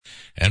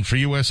And for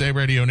USA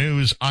Radio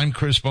News, I'm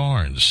Chris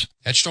Barnes.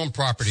 Edgestone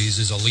Properties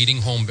is a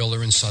leading home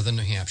builder in southern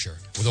New Hampshire.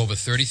 With over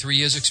 33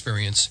 years'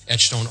 experience,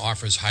 Edgestone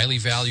offers highly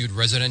valued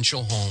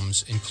residential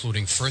homes,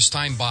 including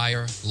first-time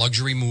buyer,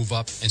 luxury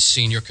move-up, and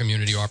senior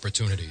community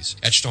opportunities.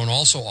 Edgestone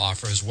also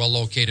offers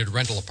well-located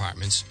rental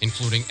apartments,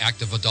 including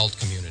active adult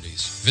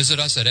communities. Visit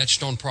us at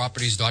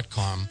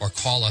edgestoneproperties.com or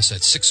call us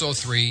at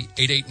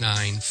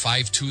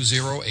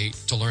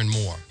 603-889-5208 to learn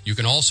more. You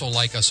can also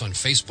like us on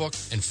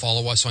Facebook and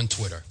follow us on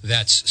Twitter.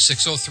 That's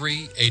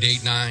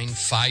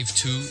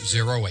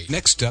 603-889-5208.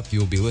 Next up,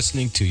 you'll be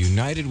listening to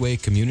United Way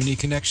Community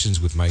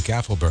Connections with Mike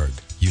Affelberg.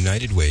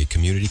 United Way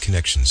Community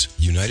Connections.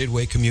 United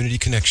Way Community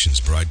Connections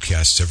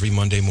broadcasts every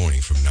Monday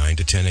morning from 9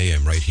 to 10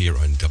 a.m. right here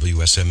on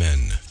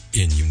WSMN.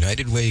 In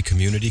United Way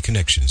Community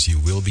Connections, you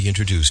will be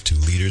introduced to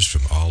leaders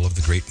from all of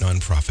the great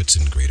nonprofits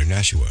in Greater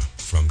Nashua,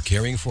 from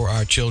caring for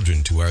our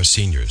children to our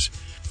seniors,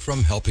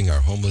 from helping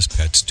our homeless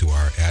pets to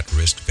our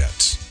at-risk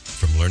vets,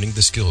 from learning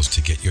the skills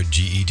to get your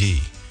GED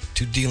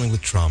to dealing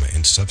with trauma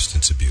and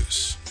substance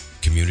abuse.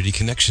 Community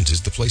Connections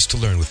is the place to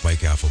learn with Mike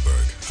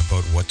Affelberg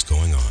about what's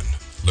going on.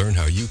 Learn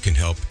how you can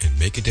help and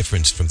make a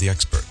difference from the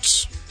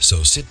experts.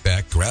 So sit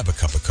back, grab a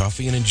cup of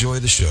coffee, and enjoy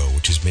the show,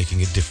 which is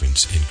making a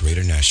difference in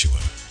Greater Nashua.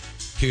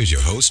 Here's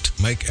your host,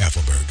 Mike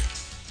Affelberg.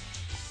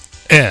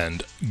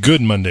 And good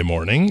Monday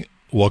morning.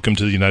 Welcome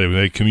to the United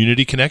Way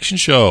Community Connection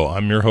Show.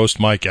 I'm your host,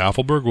 Mike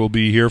Affelberg. We'll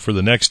be here for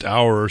the next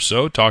hour or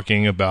so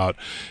talking about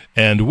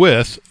and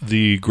with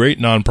the great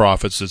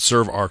nonprofits that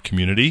serve our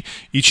community.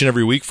 Each and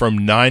every week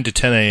from 9 to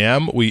 10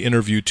 a.m., we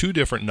interview two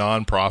different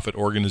nonprofit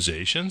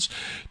organizations,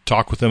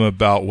 talk with them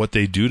about what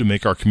they do to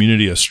make our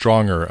community a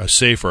stronger, a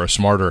safer, a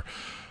smarter,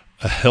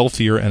 a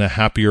healthier, and a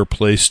happier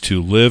place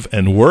to live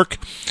and work.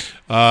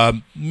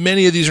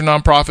 Many of these are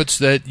nonprofits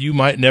that you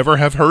might never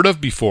have heard of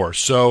before.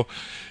 So,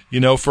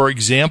 for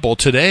example,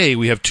 today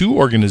we have two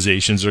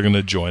organizations that are going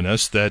to join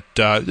us that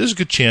there's a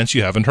good chance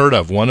you haven't heard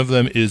of. One of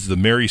them is the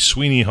Mary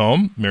Sweeney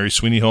Home. Mary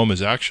Sweeney Home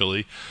is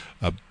actually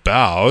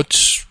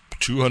about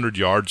 200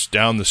 yards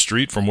down the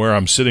street from where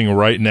I'm sitting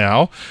right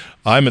now.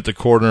 I'm at the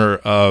corner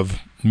of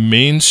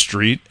Main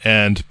Street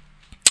and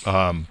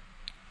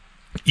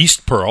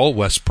East Pearl,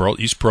 West Pearl,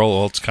 East Pearl.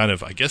 Well, it's kind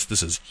of, I guess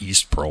this is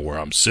East Pearl where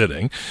I'm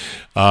sitting,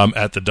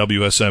 at the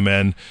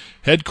WSMN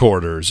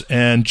headquarters.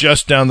 And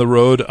just down the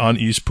road on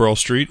East Pearl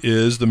Street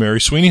is the Mary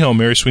Sweeney Home.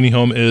 Mary Sweeney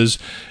Home is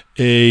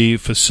a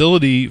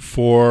facility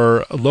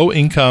for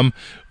low-income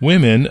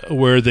women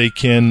where they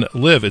can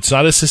live. It's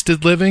not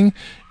assisted living.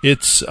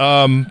 It's,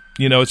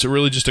 it's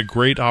really just a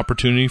great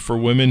opportunity for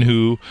women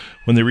who,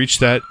 when they reach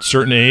that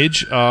certain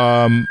age,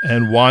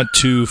 and want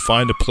to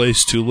find a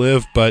place to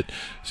live, but,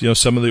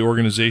 some of the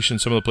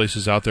organizations, some of the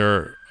places out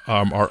there,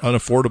 are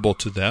unaffordable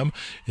to them.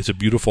 It's a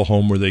beautiful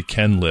home where they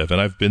can live. And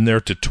I've been there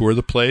to tour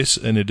the place,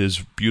 and it is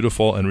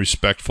beautiful and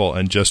respectful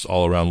and just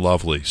all around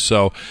lovely.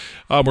 So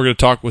we're going to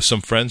talk with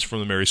some friends from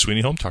the Mary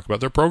Sweeney Home, talk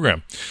about their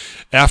program.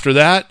 After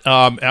that,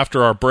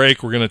 after our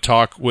break, we're going to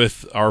talk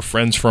with our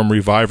friends from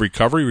Revive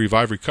Recovery.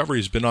 Revive Recovery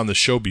has been on the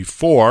show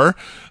before,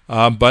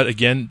 but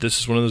again, this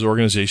is one of those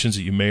organizations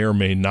that you may or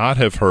may not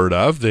have heard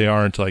of. They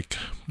aren't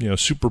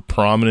super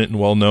prominent and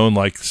well-known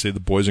like, say, the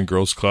Boys and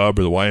Girls Club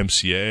or the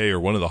YMCA or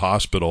one of the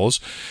hospitals.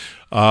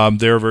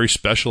 They're a very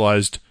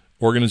specialized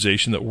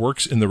organization that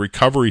works in the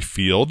recovery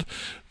field.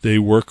 They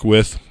work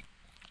with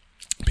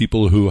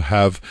people who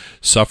have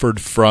suffered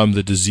from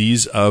the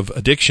disease of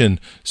addiction,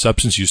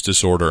 substance use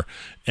disorder,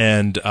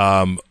 and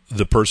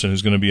the person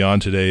who's going to be on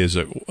today is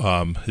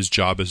his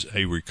job as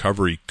a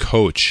recovery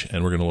coach,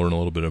 and we're going to learn a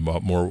little bit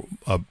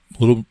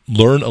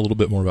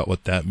more about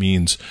what that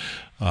means.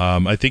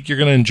 I think you're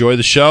going to enjoy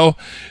the show.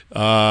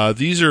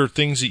 These are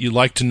things that you'd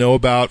like to know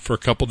about for a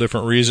couple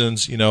different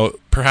reasons.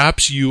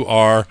 Perhaps you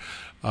are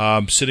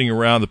sitting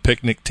around the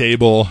picnic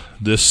table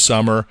this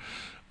summer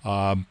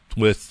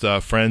with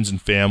friends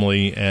and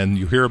family, and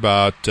you hear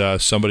about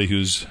somebody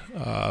who's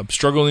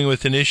struggling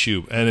with an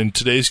issue. And in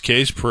today's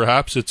case,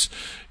 perhaps it's,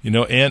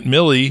 Aunt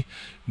Millie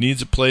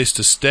needs a place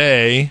to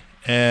stay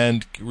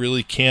and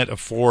really can't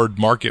afford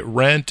market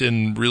rent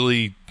and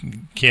really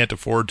can't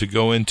afford to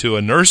go into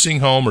a nursing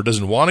home or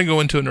doesn't want to go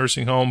into a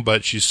nursing home,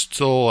 but she's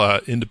still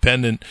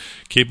independent,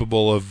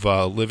 capable of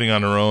living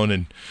on her own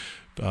and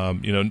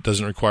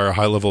doesn't require a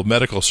high level of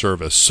medical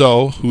service.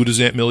 So who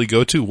does Aunt Millie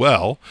go to?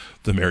 Well,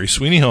 the Mary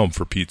Sweeney Home,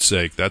 for Pete's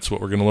sake. That's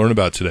what we're going to learn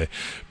about today.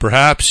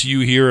 Perhaps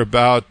you hear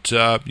about,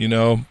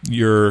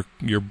 your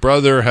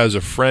brother has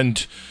a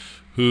friend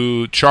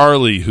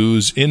Charlie,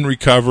 who's in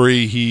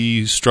recovery.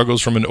 He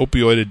struggles from an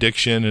opioid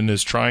addiction and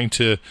is trying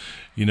to,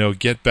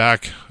 get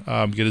back,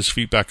 get his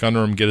feet back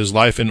under him, get his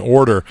life in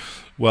order.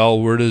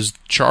 Well, where does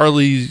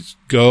Charlie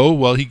go?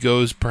 Well, he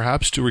goes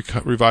perhaps to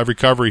Revive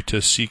Recovery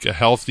to seek a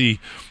healthy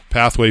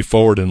pathway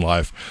forward in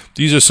life.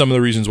 These are some of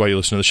the reasons why you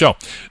listen to the show.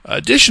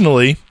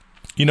 Additionally,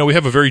 we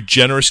have a very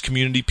generous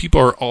community.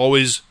 People are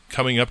always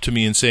coming up to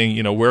me and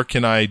saying, where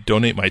can I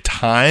donate my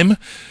time?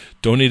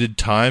 Donated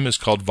time is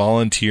called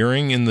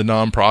volunteering in the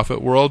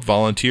nonprofit world.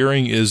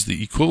 Volunteering is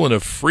the equivalent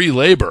of free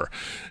labor.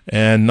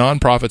 and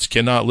nonprofits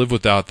cannot live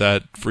without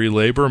that free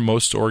labor.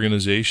 Most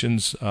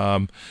organizations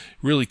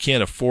really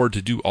can't afford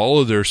to do all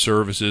of their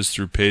services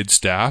through paid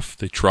staff.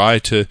 They try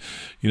to,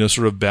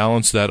 sort of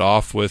balance that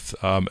off with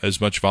as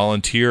much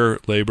volunteer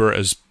labor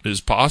as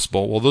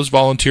possible. Well, those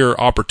volunteer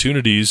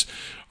opportunities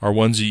are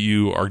ones that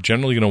you are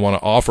generally going to want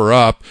to offer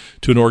up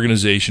to an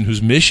organization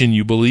whose mission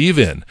you believe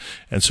in.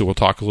 And so we'll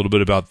talk a little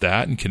bit about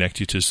that and connect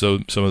you to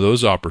some of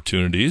those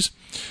opportunities.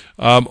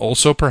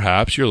 Also,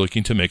 perhaps you're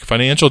looking to make a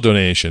financial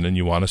donation and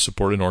you want to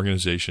support an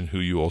organization who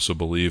you also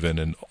believe in.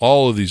 And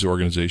all of these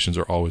organizations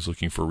are always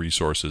looking for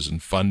resources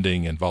and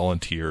funding and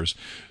volunteers.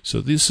 So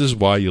this is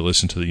why you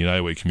listen to the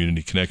United Way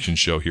Community Connection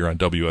show here on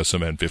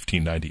WSMN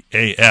 1590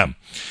 AM.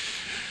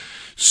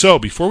 So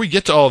before we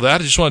get to all that,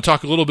 I just want to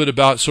talk a little bit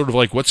about sort of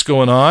like what's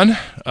going on.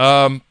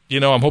 I'm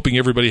hoping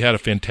everybody had a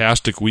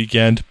fantastic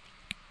weekend.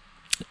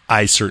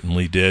 I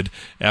certainly did.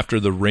 After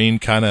the rain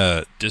kind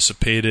of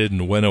dissipated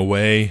and went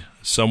away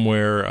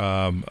somewhere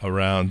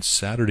around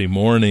Saturday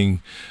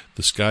morning,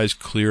 the skies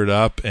cleared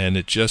up and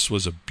it just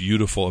was a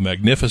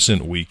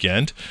magnificent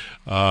weekend.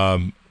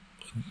 Not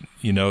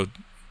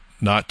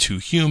too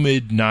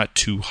humid, not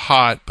too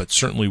hot, but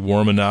certainly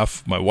warm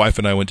enough. My wife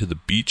and I went to the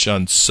beach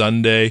on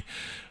Sunday.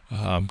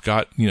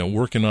 Got,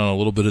 working on a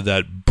little bit of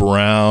that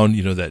brown,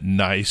 that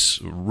nice,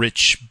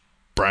 rich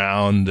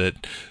brown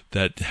that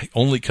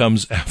only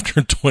comes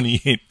after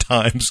 28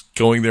 times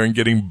going there and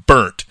getting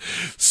burnt.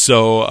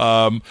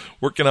 So,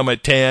 working on my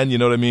tan, you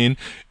know what I mean?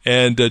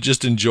 And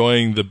just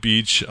enjoying the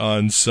beach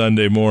on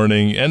Sunday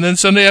morning. And then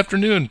Sunday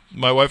afternoon,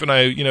 my wife and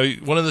I,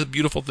 one of the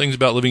beautiful things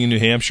about living in New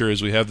Hampshire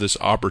is we have this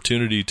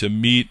opportunity to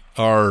meet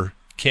our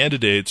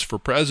candidates for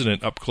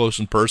president up close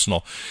and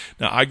personal.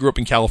 Now, I grew up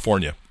in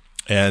California,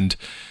 and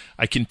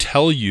I can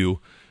tell you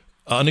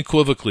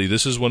unequivocally,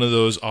 this is one of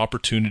those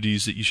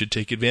opportunities that you should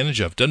take advantage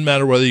of. Doesn't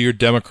matter whether you're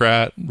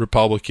Democrat,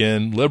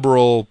 Republican,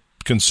 liberal,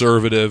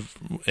 conservative,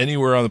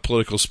 anywhere on the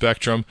political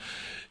spectrum.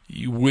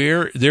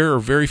 There are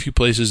very few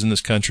places in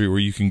this country where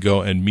you can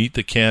go and meet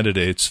the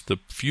candidates, the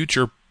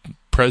future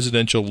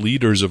presidential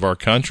leaders of our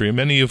country,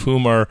 many of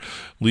whom are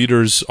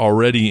leaders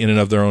already in and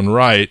of their own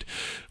right.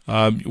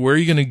 Where are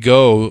you going to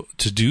go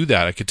to do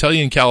that? I could tell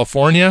you in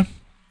California,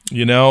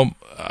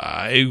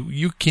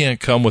 you can't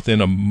come within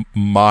a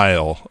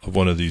mile of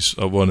one of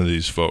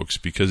these folks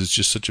because it's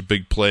just such a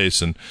big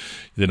place and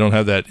they don't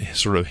have that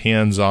sort of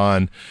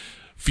hands-on,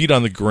 feet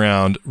on the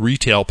ground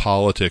retail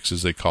politics,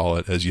 as they call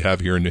it, as you have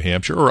here in New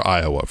Hampshire or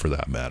Iowa for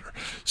that matter.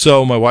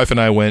 So my wife and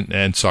I went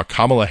and saw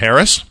Kamala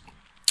Harris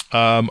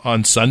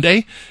on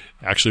Sunday.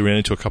 Actually ran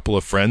into a couple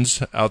of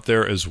friends out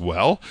there as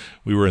well.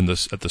 We were at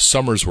the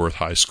Somersworth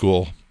High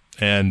School,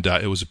 and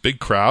it was a big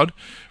crowd,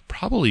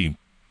 probably,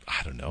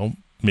 I don't know,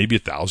 maybe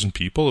 1,000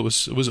 people. It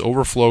was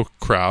overflow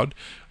crowd.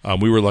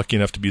 We were lucky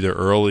enough to be there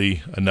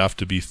early enough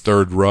to be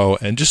third row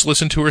and just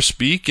listen to her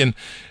speak. And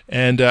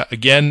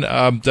again,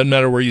 doesn't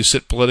matter where you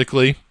sit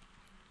politically.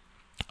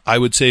 I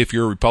would say if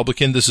you're a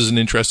Republican, this is an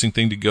interesting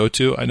thing to go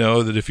to. I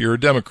know that if you're a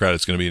Democrat,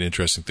 it's going to be an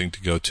interesting thing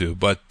to go to.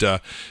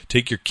 But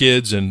take your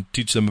kids and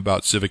teach them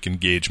about civic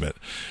engagement.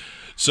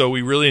 So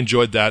we really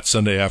enjoyed that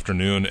Sunday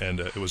afternoon,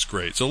 and it was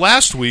great. So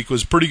last week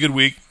was a pretty good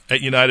week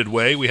at United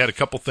Way. We had a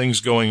couple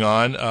things going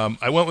on.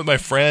 I went with my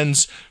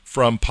friends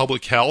from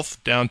Public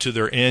Health down to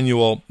their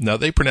annual, now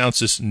they pronounce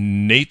this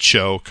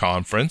NACHO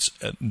conference,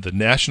 the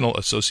National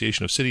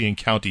Association of City and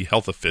County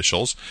Health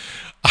Officials.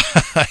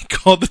 I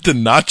called it the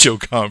Nacho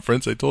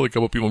Conference. I told a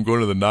couple people I'm going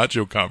to the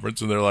Nacho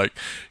Conference, and they're like,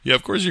 yeah,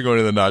 of course you're going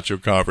to the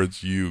Nacho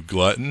Conference, you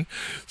glutton.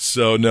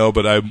 So no,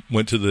 but I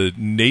went to the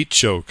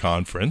NACHO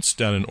Conference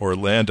down in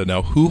Orlando.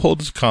 Now, who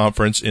holds a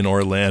conference in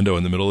Orlando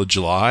in the middle of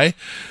July?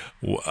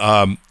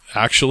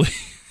 Actually,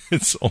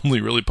 it's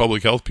only really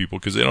public health people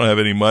because they don't have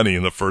any money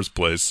in the first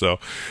place. So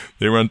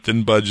they run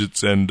thin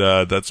budgets, and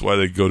that's why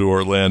they go to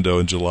Orlando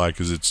in July,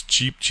 because it's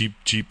cheap,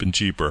 and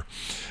cheaper.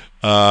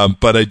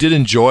 But I did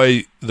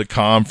enjoy the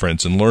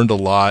conference and learned a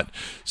lot,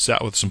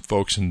 sat with some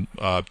folks and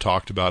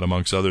talked about,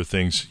 amongst other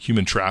things,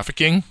 human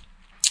trafficking.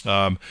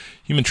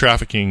 Human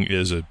trafficking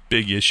is a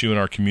big issue in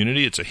our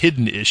community. It's a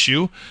hidden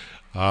issue.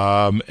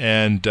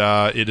 And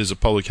it is a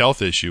public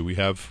health issue. We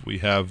have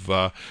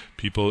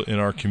people in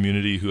our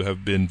community who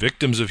have been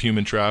victims of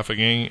human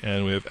trafficking,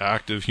 and we have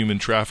active human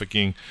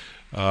trafficking,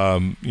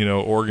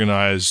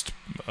 organized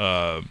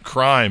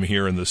crime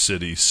here in the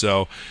city.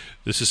 So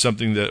this is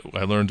something that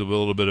I learned a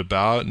little bit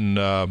about, and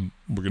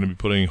we're going to be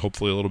putting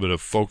hopefully a little bit of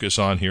focus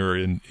on here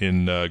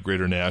in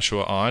Greater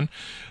Nashua on.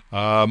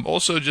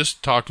 Also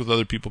just talked with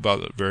other people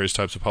about various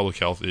types of public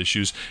health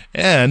issues,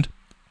 and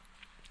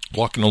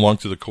walking along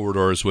through the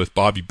corridors with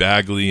Bobby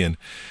Bagley,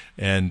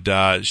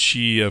 and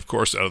she, of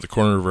course, out of the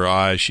corner of her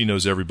eye, she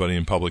knows everybody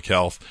in public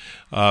health,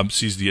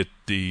 sees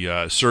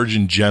the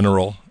Surgeon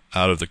General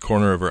out of the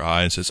corner of her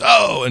eye and says,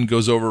 oh, and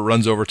runs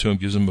over to him,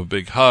 gives him a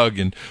big hug,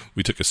 and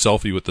we took a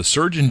selfie with the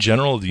Surgeon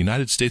General of the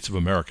United States of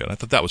America, and I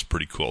thought that was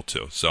pretty cool,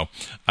 too. So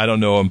I don't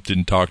know him,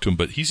 didn't talk to him,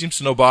 but he seems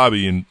to know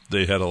Bobby, and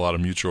they had a lot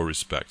of mutual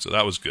respect, so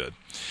that was good.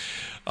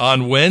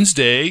 On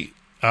Wednesday,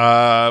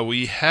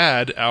 we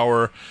had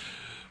our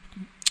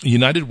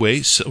United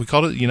Way, we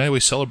called it the United Way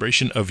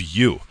Celebration of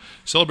You.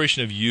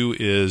 Celebration of You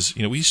is,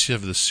 we used to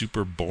have this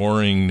super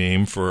boring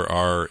name for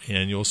our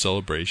annual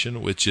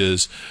celebration, which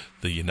is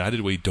the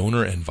United Way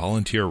Donor and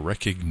Volunteer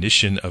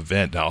Recognition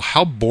Event. Now,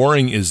 how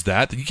boring is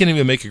that? You can't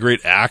even make a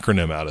great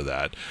acronym out of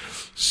that.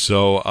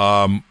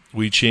 So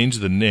we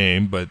changed the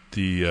name, but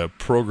the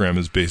program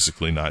is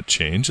basically not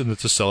changed, and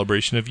it's a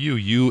celebration of you.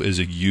 You is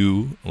a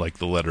U, like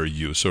the letter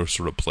U, so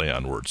sort of play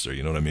on words there,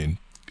 you know what I mean?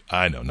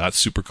 I know, not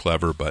super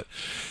clever, but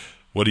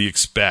what do you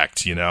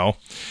expect, We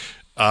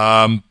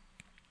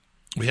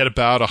had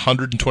about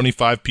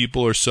 125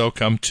 people or so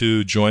come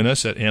to join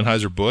us at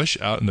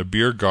Anheuser-Busch out in the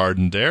beer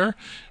garden there.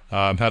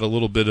 Had a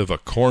little bit of a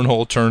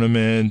cornhole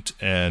tournament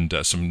and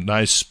some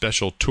nice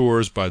special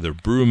tours by the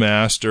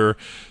brewmaster,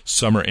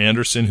 Summer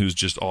Anderson, who's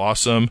just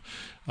awesome.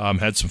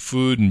 Had some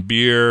food and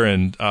beer,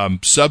 and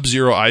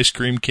Sub-Zero Ice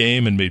Cream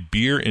came and made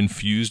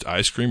beer-infused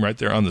ice cream right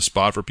there on the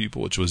spot for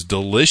people, which was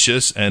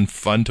delicious and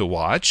fun to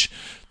watch,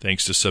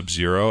 thanks to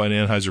Sub-Zero. And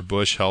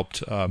Anheuser-Busch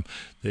helped.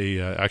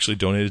 They actually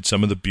donated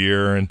some of the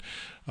beer and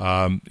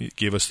it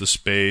gave us the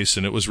space,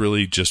 and it was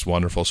really just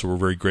wonderful. So we're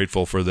very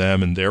grateful for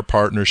them and their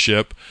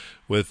partnership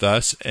with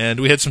us. And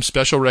we had some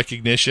special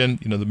recognition.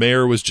 The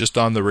mayor was just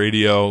on the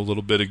radio a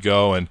little bit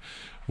ago, and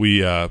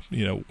we,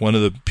 one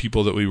of the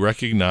people that we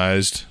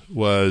recognized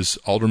was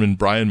Alderman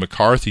Brian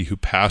McCarthy, who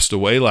passed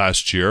away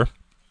last year.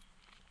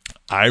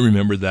 I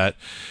remember that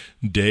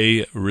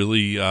day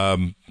really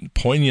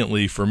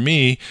poignantly for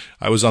me.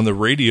 I was on the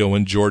radio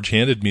when George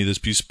handed me this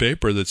piece of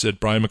paper that said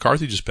Brian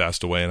McCarthy just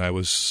passed away, and I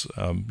was,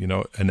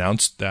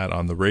 announced that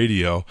on the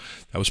radio.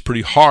 That was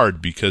pretty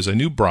hard because I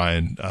knew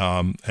Brian,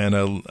 and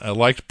I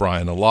liked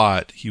Brian a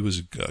lot. He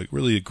was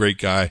really a great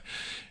guy,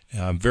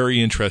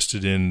 very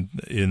interested in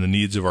the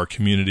needs of our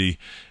community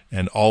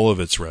and all of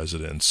its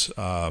residents.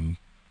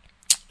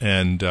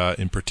 And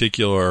in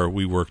particular,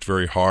 we worked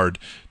very hard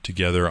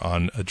together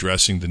on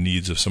addressing the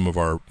needs of some of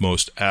our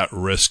most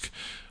at-risk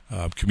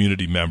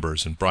community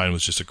members. And Brian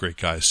was just a great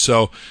guy.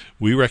 So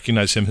we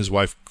recognize him. His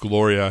wife,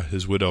 Gloria,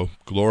 his widow,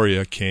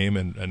 Gloria, came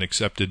and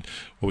accepted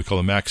what we call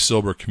the Max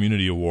Silber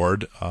Community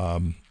Award.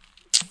 And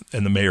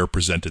the mayor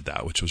presented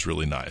that, which was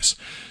really nice.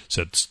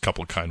 Said a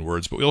couple of kind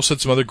words. But we also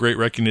had some other great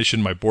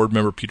recognition. My board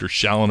member, Peter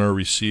Challoner,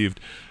 received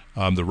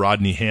the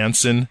Rodney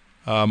Hansen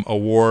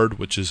award,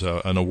 which is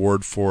an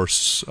award for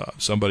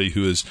somebody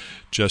who has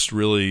just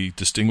really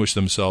distinguished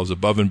themselves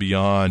above and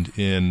beyond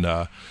in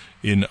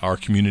our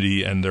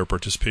community and their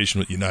participation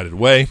with United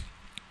Way.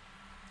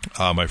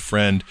 My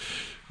friend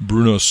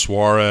Bruno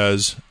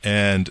Suarez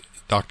and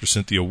Dr.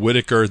 Cynthia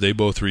Whitaker, they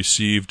both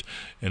received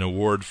an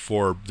award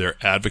for their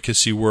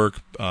advocacy work.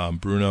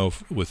 Bruno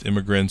with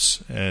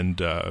immigrants and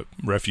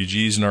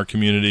refugees in our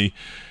community,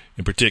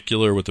 in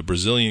particular with the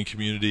Brazilian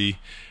community,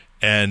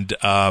 and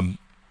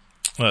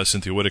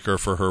Cynthia Whitaker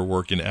for her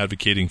work in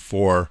advocating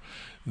for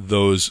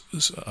those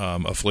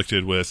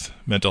afflicted with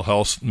mental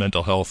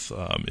health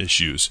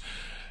issues.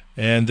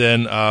 And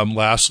then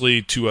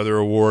lastly, two other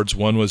awards.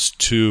 One was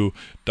to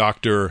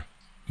Dr.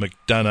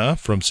 McDonough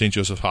from St.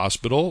 Joseph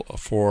Hospital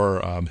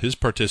for his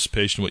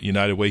participation with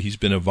United Way. He's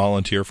been a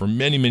volunteer for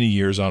many, many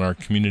years on our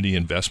community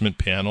investment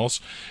panels,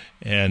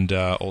 and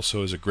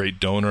also is a great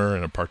donor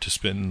and a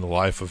participant in the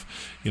life of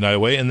United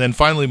Way. And then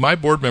finally, my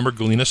board member,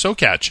 Galina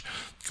Sokach.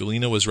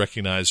 Galina was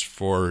recognized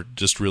for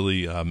just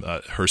really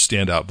her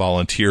standout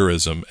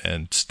volunteerism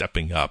and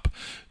stepping up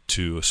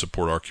to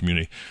support our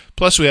community.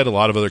 Plus, we had a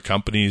lot of other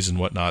companies and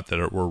whatnot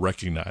that were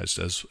recognized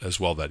as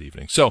well that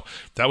evening. So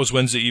that was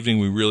Wednesday evening.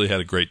 We really had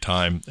a great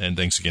time, and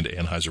thanks again to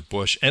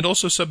Anheuser-Busch and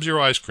also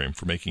Sub-Zero Ice Cream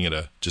for making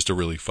it just a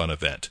really fun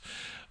event.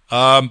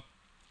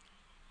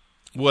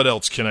 What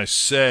else can I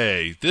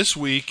say? This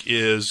week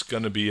is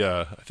going to be,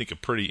 I think, a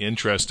pretty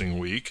interesting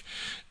week,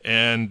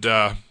 and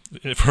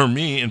for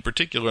me in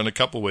particular in a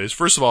couple ways.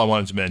 First of all, I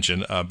wanted to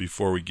mention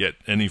before we get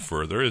any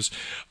further is,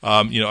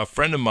 a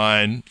friend of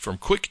mine from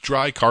Quick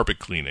Dry Carpet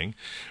Cleaning,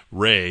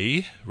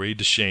 Ray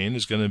Deshane,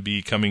 is going to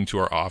be coming to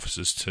our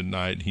offices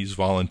tonight. He's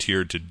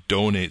volunteered to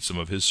donate some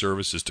of his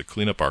services to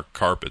clean up our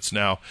carpets.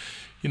 Now,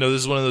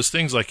 this is one of those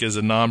things, like as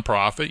a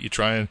nonprofit, you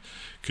try and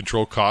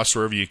control costs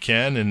wherever you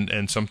can,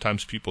 and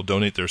sometimes people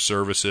donate their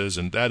services,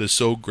 and that is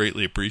so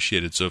greatly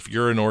appreciated. So if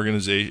you're an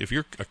organization, if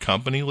you're a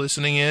company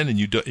listening in and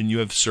you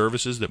have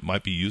services that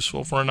might be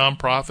useful for a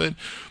nonprofit,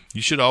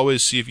 you should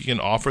always see if you can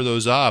offer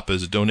those up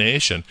as a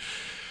donation.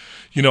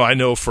 I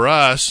know for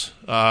us,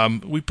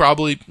 I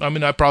probably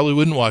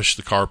wouldn't wash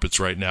the carpets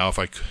right now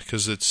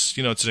because it's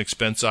an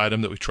expense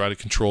item that we try to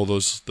control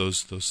those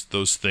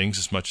things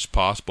as much as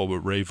possible. But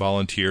Ray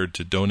volunteered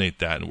to donate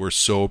that, and we're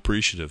so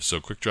appreciative. So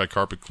Quick Dry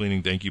Carpet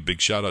Cleaning, thank you, big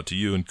shout out to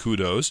you, and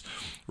kudos.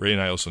 Ray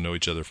and I also know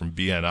each other from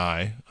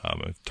BNI.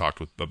 I've talked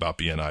about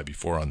BNI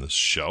before on this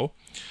show.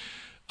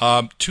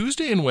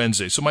 Tuesday and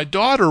Wednesday. So my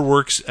daughter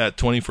works at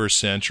 21st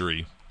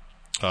Century.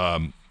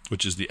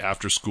 Which is the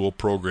after-school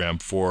program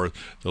for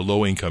the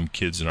low-income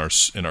kids in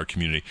our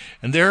community,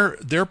 and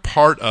they're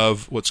part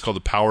of what's called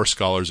the Power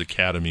Scholars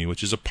Academy,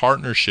 which is a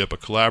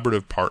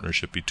collaborative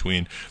partnership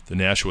between the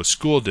Nashua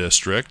School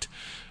District,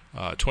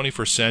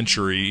 21st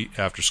Century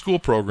after school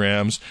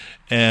programs,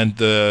 and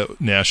the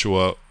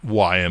Nashua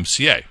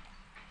YMCA.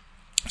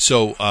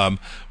 So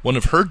one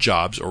of her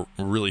jobs, or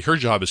really her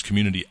job, is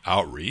community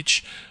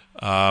outreach.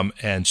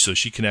 And so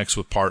she connects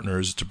with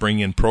partners to bring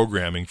in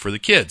programming for the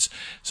kids.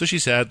 So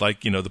she's had,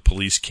 the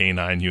police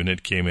K-9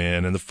 unit came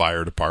in, and the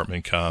fire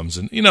department comes,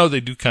 and, they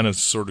do kind of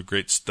sort of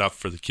great stuff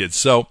for the kids.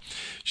 So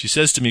she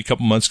says to me a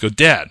couple months ago,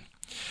 "Dad,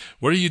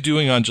 what are you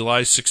doing on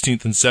July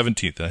 16th and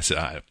 17th? And I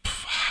said,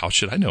 how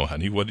should I know,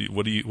 honey? What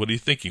are you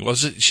thinking? Well,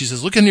 she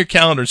says, "Look in your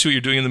calendar and see what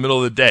you're doing in the middle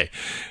of the day."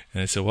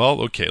 And I said, "Well,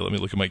 okay, let me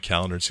look at my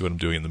calendar and see what I'm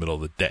doing in the middle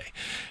of the day."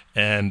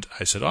 And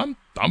I said, "I'm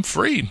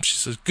free." She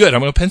says, "Good. I'm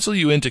going to pencil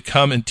you in to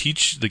come and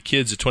teach the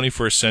kids at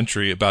 21st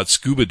Century about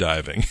scuba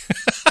diving."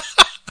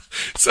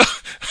 So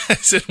I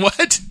said,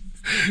 "What?"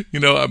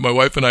 My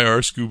wife and I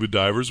are scuba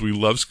divers. We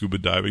love scuba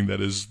diving.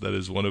 That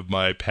is one of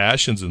my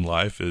passions in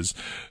life is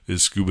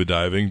scuba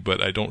diving,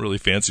 but I don't really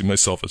fancy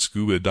myself a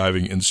scuba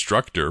diving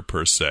instructor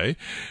per se.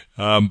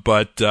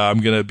 But I'm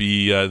going to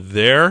be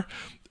there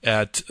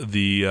at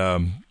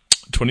the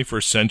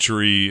 21st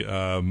Century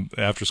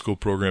after-school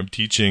program,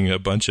 teaching a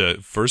bunch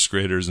of first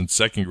graders and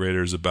second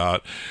graders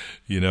about,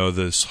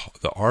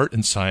 the art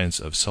and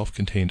science of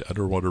self-contained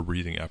underwater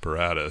breathing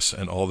apparatus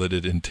and all that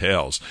it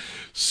entails.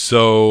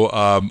 So,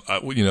 I'm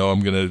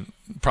going to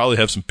probably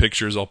have some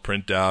pictures I'll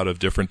print out of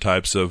different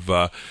types of,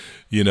 do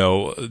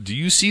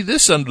you see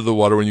this under the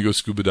water when you go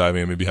scuba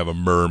diving? Maybe have a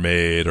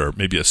mermaid or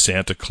maybe a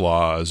Santa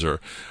Claus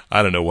or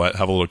I don't know what,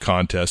 have a little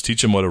contest,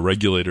 teach them what a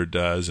regulator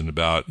does and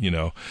about,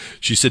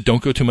 she said,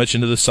 don't go too much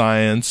into the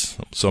science.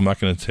 So I'm not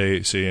going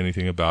to say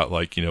anything about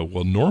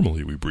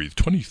normally we breathe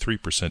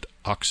 23%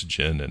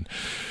 oxygen and,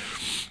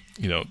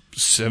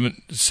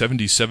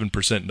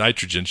 77%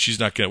 nitrogen.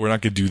 We're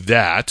not going to do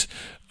that.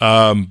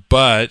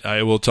 But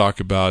I will talk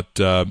about,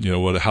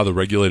 how the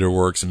regulator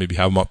works and maybe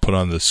have them put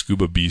on the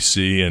Scuba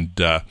BC. And,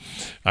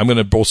 I'm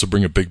going to also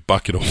bring a big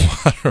bucket of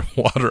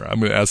water. I'm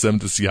going to ask them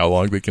to see how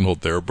long they can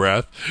hold their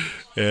breath.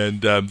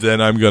 And,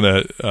 then I'm going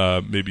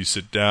to, maybe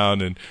sit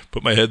down and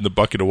put my head in the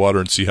bucket of water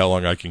and see how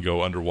long I can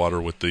go underwater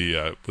with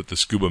the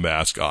scuba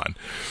mask on.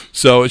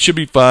 So it should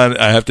be fun.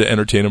 I have to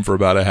entertain them for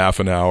about a half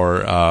an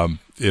hour.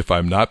 If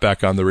I'm not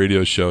back on the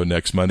radio show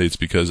next Monday, it's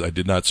because I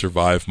did not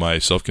survive my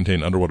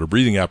self-contained underwater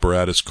breathing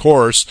apparatus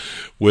course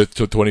with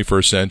the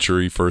 21st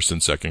Century first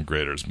and second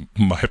graders.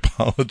 My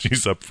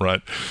apologies up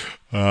front.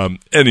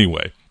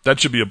 Anyway, that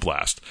should be a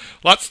blast.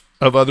 Lots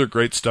of other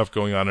great stuff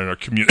going on in our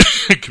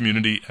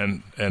community,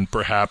 and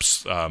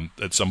perhaps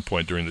at some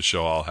point during the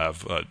show I'll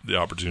have the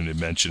opportunity to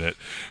mention it.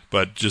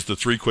 But just the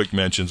three quick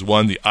mentions.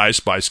 One, the I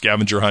Spy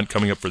scavenger hunt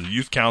coming up for the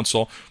Youth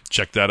Council.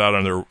 Check that out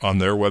on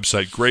their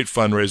website. Great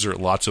fundraiser,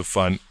 lots of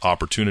fun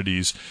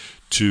opportunities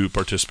to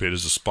participate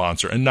as a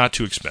sponsor, and not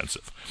too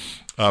expensive.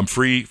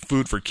 Free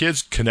food for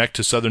kids. Connect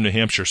to Southern New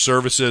Hampshire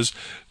Services.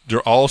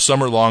 They're all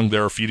summer long.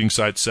 There are feeding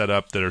sites set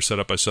up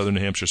by Southern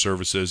New Hampshire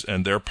Services,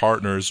 and they're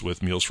partners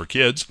with Meals for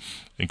Kids,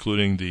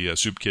 including the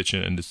Soup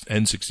Kitchen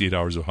and 68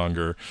 Hours of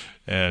Hunger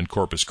and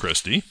Corpus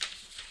Christi.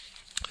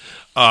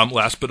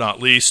 Last but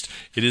not least,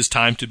 it is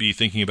time to be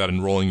thinking about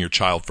enrolling your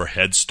child for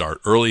Head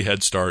Start. Early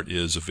Head Start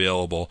is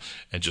available,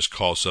 and just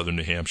call Southern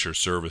New Hampshire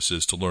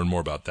Services to learn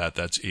more about that.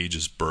 That's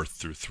ages birth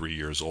through 3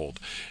 years old,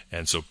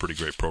 and so pretty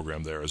great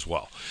program there as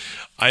well.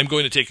 I'm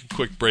going to take a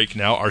quick break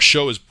now. Our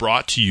show is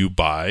brought to you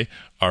by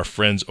our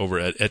friends over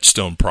at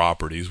Edgestone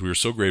Properties. We are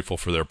so grateful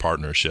for their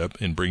partnership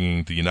in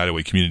bringing the United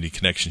Way Community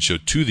Connection show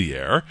to the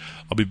air.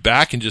 I'll be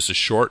back in just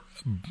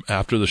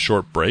after the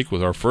short break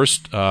with our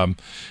first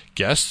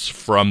guests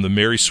from the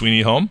Mary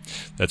Sweeney home.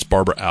 That's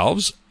Barbara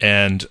Alves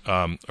and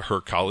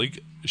her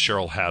colleague,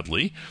 Cheryl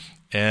Hadley.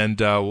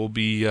 And we'll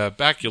be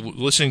back. You're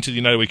listening to the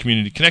United Way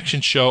Community Connection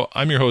show.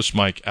 I'm your host,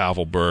 Mike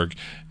Avelberg,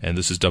 and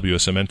this is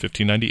WSMN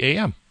 1590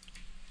 AM.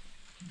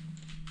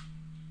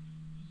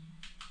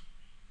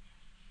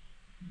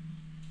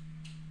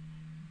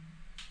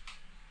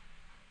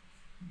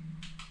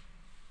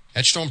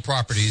 Edgestone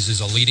Properties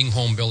is a leading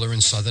home builder in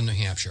southern New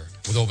Hampshire.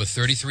 With over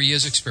 33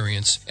 years'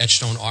 experience,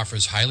 Edgestone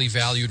offers highly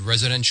valued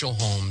residential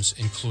homes,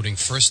 including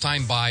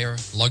first-time buyer,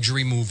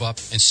 luxury move-up,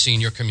 and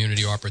senior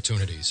community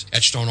opportunities.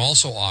 Edgestone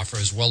also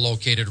offers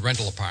well-located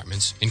rental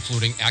apartments,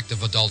 including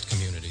active adult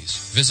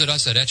communities. Visit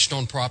us at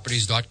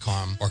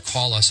edgestoneproperties.com or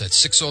call us at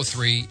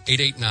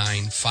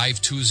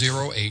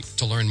 603-889-5208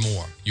 to learn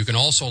more. You can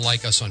also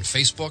like us on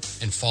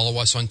Facebook and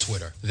follow us on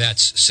Twitter.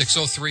 That's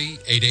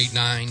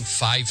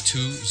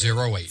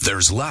 603-889-5208.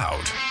 There's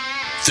loud,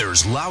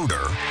 there's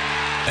louder,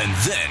 and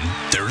then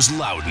there's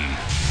Loudon.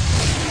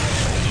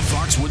 The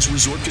Foxwoods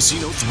Resort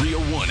Casino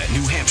 301 at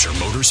New Hampshire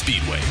Motor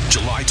Speedway,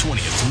 July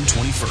 20th through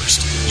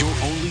 21st. Your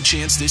only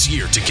chance this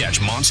year to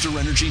catch Monster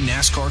Energy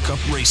NASCAR Cup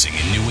racing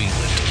in New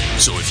England.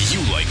 So if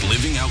you like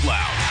living out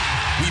loud,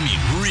 we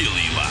mean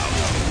really loud,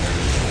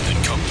 then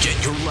come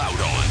Get your loud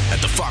on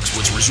at the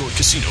Foxwoods Resort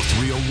Casino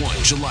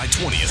 301, July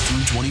 20th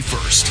through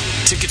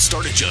 21st. Tickets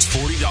start at just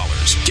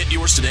 $40. Get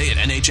yours today at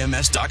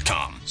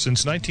NHMS.com.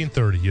 Since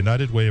 1930,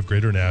 United Way of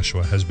Greater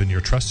Nashua has been your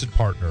trusted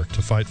partner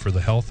to fight for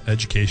the health,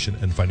 education,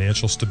 and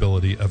financial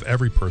stability of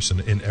every person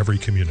in every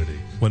community.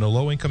 When a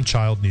low-income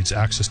child needs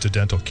access to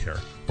dental care,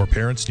 or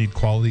parents need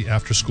quality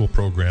after-school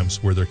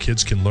programs where their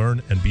kids can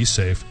learn and be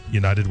safe,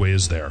 United Way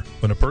is there.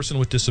 When a person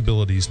with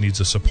disabilities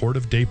needs a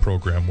supportive day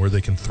program where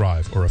they can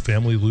thrive, or a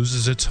family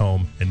loses its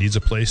home and needs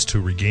a place to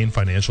regain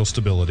financial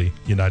stability,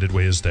 United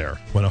Way is there.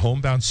 When a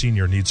homebound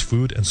senior needs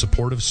food and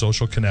supportive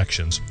social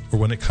connections, or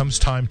when it comes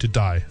time to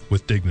die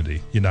with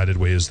dignity, United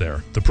Way is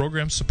there. The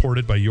programs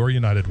supported by your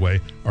United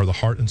Way are the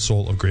heart and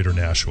soul of Greater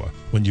Nashua.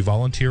 When you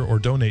volunteer or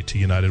donate to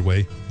United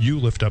Way, you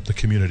lift up the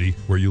community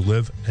where you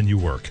live and you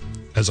work.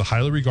 As a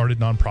highly regarded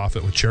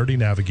nonprofit with Charity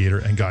Navigator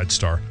and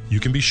GuideStar, you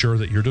can be sure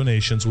that your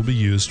donations will be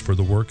used for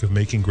the work of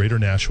making Greater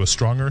Nashua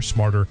stronger,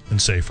 smarter,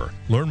 and safer.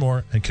 Learn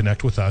more and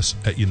connect with us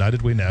at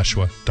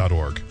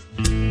unitedwaynashua.org.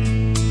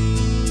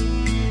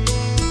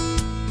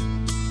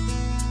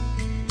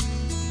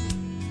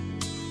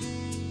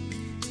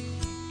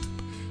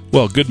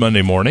 Well, good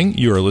Monday morning.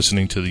 You are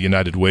listening to the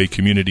United Way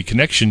Community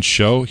Connection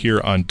Show here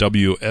on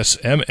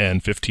WSMN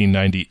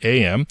 1590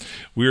 AM.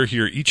 We are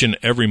here each and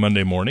every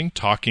Monday morning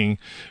talking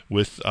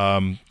with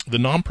the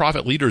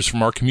nonprofit leaders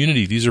from our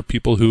community. These are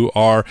people who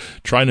are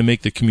trying to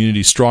make the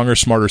community stronger,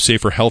 smarter,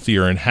 safer,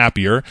 healthier, and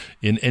happier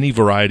in any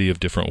variety of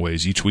different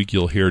ways. Each week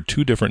you'll hear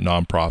two different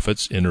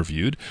nonprofits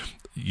interviewed.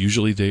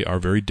 Usually they are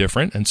very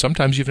different, and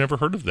sometimes you've never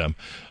heard of them.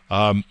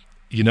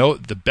 You know,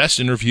 the best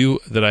interview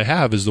that I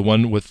have is the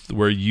one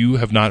where you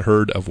have not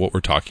heard of what we're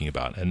talking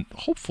about. And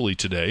hopefully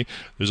today,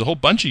 there's a whole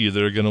bunch of you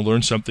that are going to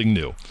learn something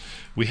new.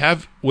 We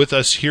have with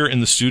us here in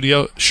the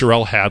studio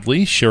Sherelle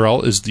Hadley.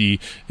 Sherelle is the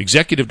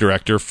executive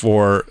director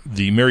for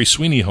the Mary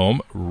Sweeney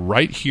Home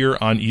right here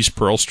on East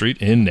Pearl Street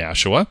in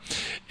Nashua.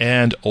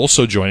 And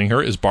also joining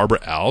her is Barbara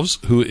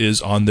Alves, who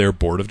is on their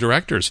board of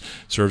directors,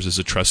 serves as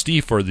a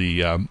trustee for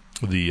the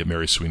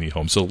Mary Sweeney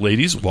Home. So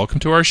ladies, welcome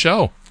to our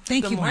show.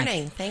 Thank you, Good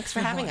morning. Mike. Thanks for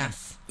having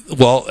us.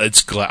 Well,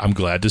 I'm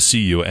glad to see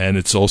you, and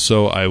it's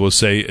also, I will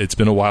say, it's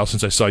been a while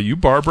since I saw you,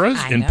 Barbara,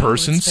 in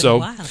person. It's been a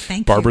while.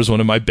 Thank Barbara's you.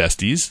 one of my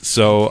besties.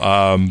 So,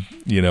 I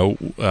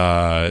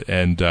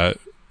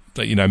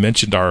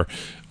mentioned our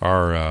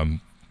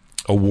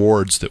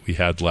awards that we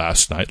had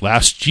last night.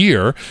 Last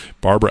year,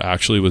 Barbara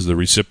actually was the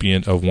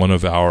recipient of one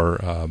of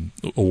our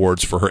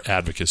awards for her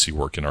advocacy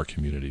work in our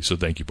community. So,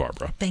 thank you,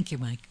 Barbara. Thank you,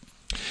 Mike.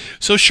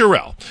 So,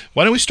 Sherelle,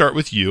 why don't we start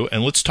with you,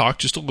 and let's talk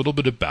just a little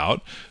bit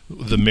about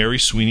the Mary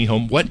Sweeney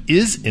Home. What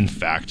is, in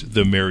fact,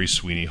 the Mary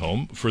Sweeney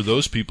Home for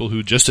those people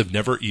who just have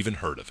never even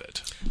heard of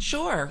it?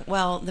 Sure.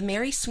 Well, the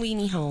Mary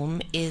Sweeney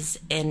Home is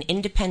an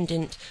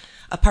independent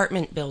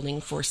apartment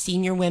building for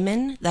senior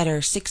women that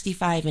are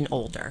 65 and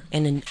older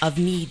and of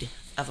need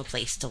of a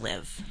place to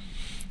live.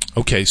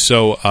 Okay,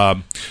 so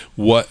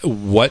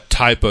what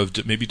type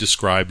of, maybe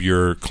describe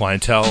your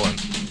clientele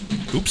and...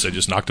 Oops, I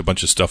just knocked a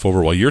bunch of stuff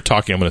over while you're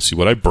talking. I'm going to see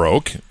what I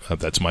broke.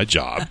 That's my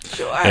job.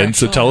 Sure. And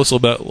so tell us a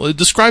little about,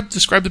 describe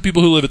the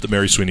people who live at the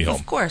Mary Sweeney Home.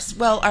 Of course.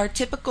 Well, our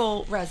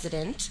typical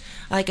resident,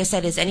 like I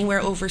said, is anywhere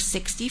over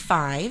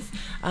 65.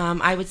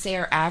 I would say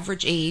our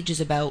average age is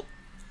about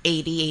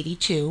 80,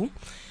 82.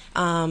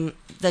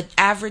 The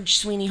average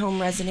Sweeney Home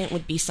resident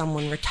would be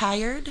someone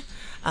retired,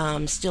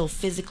 still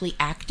physically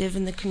active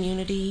in the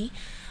community,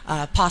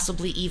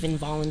 possibly even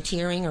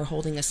volunteering or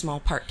holding a small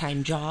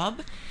part-time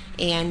job.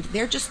 And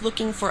they're just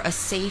looking for a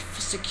safe,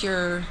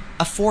 secure,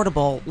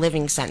 affordable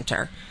living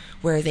center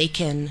where they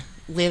can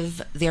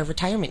live their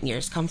retirement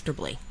years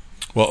comfortably.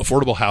 Well,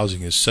 affordable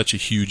housing is such a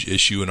huge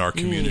issue in our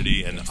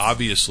community and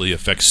obviously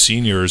affects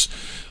seniors,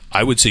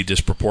 I would say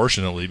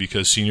disproportionately,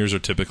 because seniors are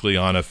typically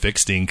on a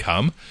fixed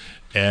income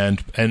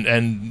and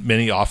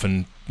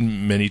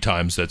many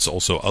times that's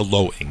also a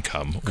low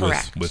income.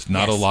 Correct. with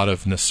not a lot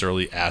of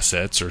necessarily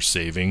assets or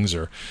savings.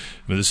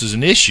 This is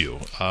an issue.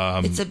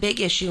 It's a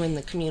big issue in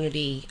the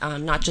community,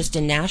 not just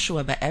in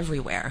Nashua, but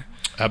everywhere.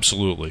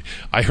 Absolutely.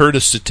 I heard a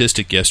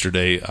statistic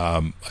yesterday.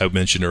 I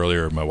mentioned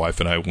earlier, my wife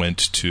and I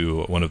went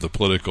to one of the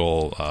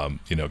political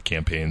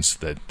campaigns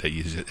that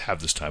you have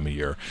this time of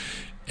year.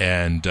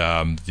 And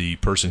the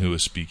person who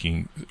was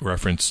speaking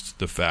referenced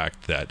the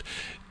fact that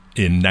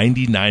in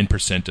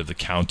 99% of the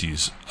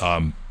counties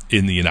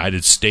in the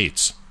United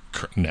States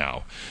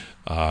now,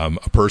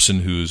 a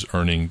person who's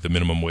earning the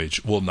minimum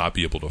wage will not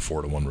be able to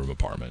afford a one-room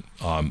apartment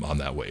on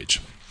that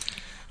wage.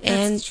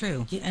 That's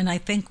true. And I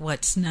think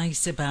what's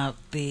nice about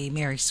the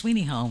Mary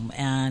Sweeney Home,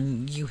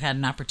 and you had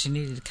an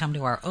opportunity to come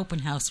to our open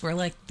house, we're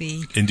like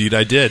the... Indeed,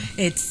 I did.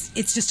 It's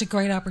just a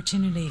great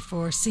opportunity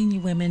for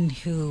senior women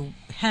who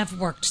have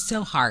worked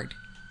so hard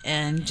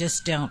and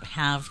just don't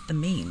have the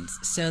means.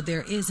 So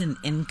there is an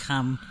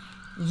income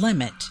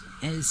limit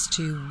as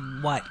to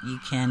what you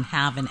can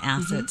have in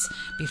assets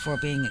before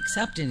being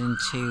accepted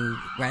into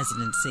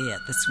residency at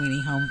the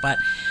Sweeney Home. But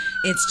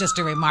it's just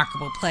a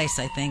remarkable place.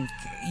 I think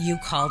you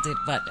called it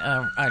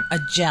a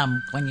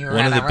gem when you were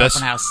at our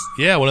open house.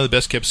 Yeah, one of the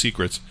best kept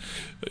secrets.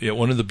 Yeah,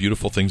 one of the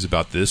beautiful things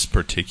about this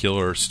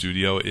particular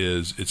studio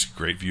is it's a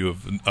great view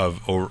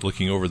of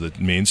looking over the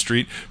main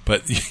street,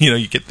 but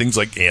you get things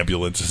like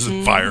ambulances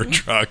and fire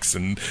trucks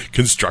and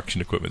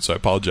construction equipment. So I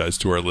apologize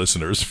to our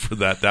listeners for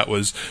that. That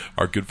was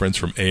our good friends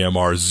from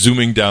AMR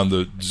zooming down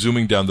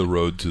the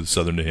road to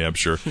Southern New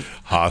Hampshire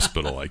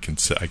Hospital. I can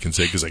say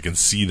because I can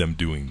see them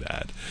doing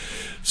that.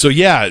 So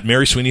yeah,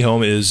 Mary Sweeney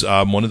Home is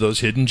one of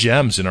those hidden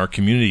gems in our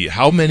community.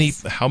 How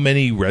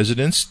many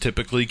residents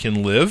typically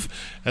can live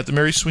at the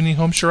Mary Sweeney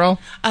Home, Sherelle?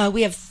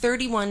 We have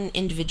 31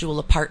 individual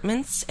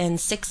apartments, and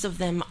 6 of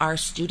them are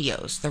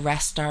studios. The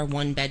rest are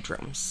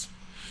 1-bedrooms.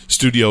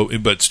 Studio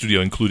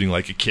including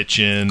like a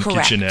kitchen,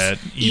 Correct. Kitchenette,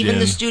 Even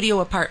the studio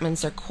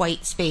apartments are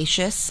quite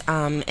spacious,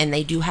 and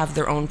they do have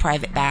their own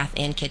private bath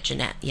and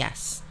kitchenette.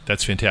 Yes.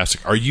 That's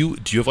fantastic. Do you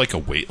have like a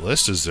wait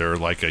list? Is there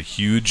like a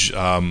huge,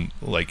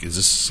 is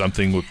this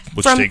something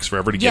which takes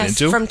forever to get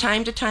into? Yes, from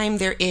time to time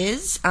there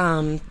is.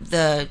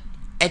 The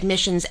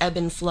admissions ebb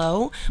and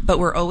flow, but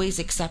we're always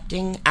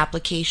accepting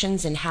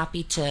applications and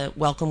happy to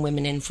welcome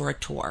women in for a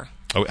tour.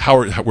 Oh,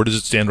 where does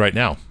it stand right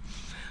now?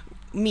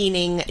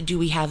 Meaning, do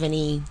we have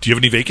any... Do you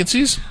have any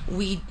vacancies?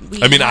 We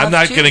I'm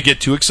not going to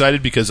get too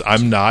excited because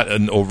I'm not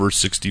an over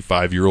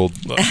 65-year-old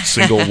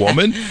single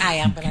woman. I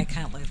am, but I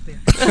can't live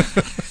there.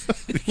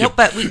 No,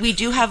 but we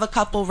do have a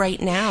couple right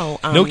now.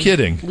 No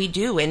kidding. We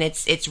do, and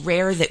it's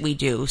rare that we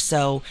do.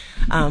 So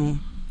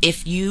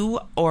if you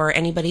or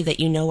anybody that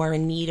you know are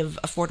in need of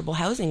affordable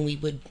housing, we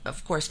would,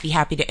 of course, be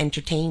happy to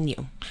entertain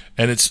you.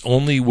 And it's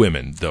only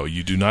women, though.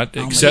 You do not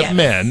accept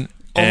men.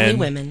 Only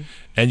women.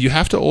 And you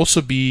have to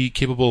also be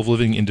capable of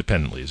living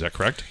independently. Is that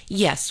correct?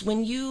 Yes.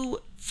 When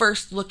you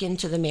first look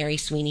into the Mary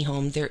Sweeney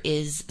Home, there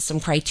is some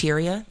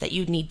criteria that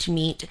you need to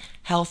meet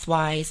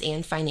health-wise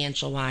and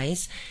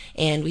financial-wise.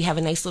 And we have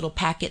a nice little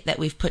packet that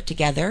we've put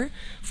together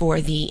for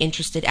the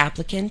interested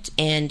applicant.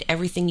 And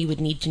everything you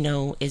would need to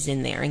know is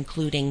in there,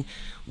 including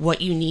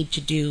what you need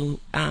to do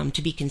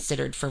to be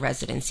considered for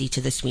residency to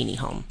the Sweeney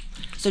Home.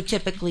 So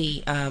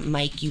typically,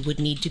 Mike, you would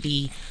need to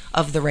be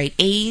of the right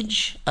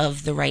age,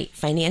 of the right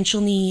financial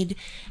need,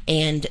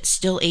 and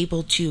still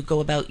able to go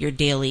about your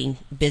daily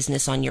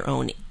business on your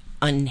own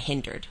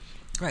unhindered.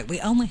 Right.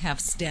 We only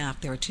have staff.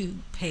 There are 2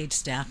 paid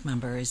staff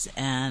members,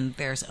 and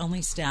there's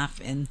only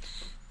staff in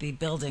the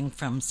building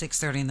from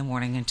 6:30 in the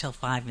morning until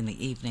 5 in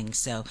the evening.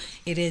 So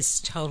it is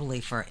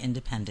totally for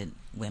independent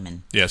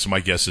women. Yeah, so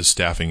my guess is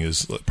staffing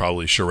is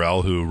probably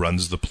Sherelle, who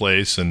runs the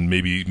place, and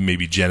maybe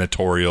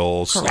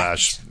janitorial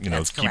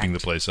 / keeping the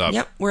place up.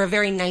 Yep, we're a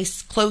very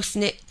nice,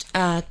 close-knit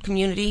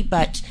community,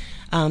 but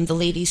the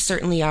ladies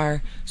certainly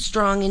are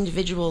strong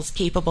individuals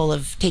capable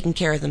of taking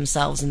care of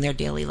themselves in their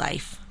daily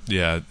life.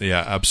 Yeah,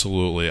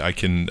 absolutely. I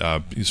can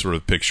sort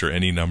of picture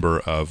any number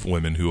of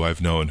women who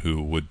I've known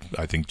who would,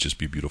 I think, just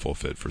be a beautiful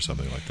fit for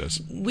something like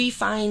this. We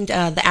find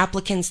the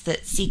applicants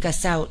that seek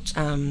us out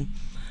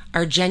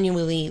are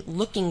genuinely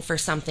looking for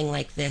something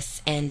like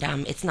this, and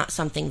it's not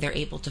something they're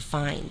able to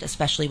find,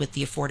 especially with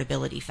the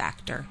affordability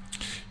factor.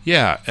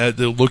 Yeah,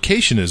 the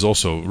location is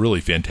also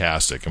really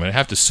fantastic. I mean, I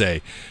have to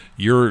say,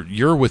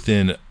 you're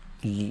within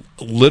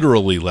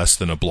literally less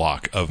than a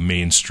block of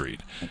Main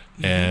Street,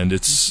 and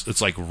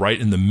it's like right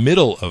in the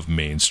middle of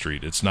Main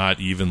Street. It's not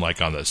even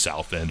like on the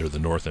south end or the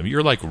north end.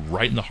 You're like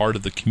right in the heart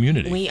of the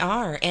community. We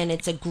are, and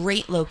it's a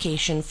great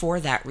location for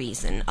that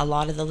reason. A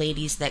lot of the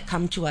ladies that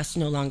come to us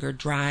no longer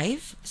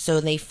drive, so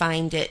they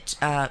find it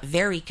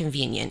very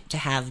convenient to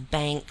have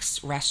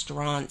banks,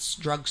 restaurants,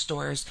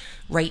 drugstores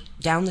right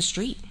down the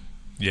street.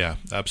 Yeah,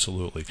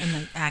 absolutely. And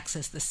they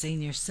access the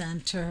senior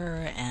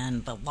center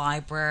and the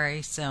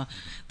library. So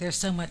there's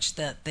so much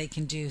that they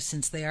can do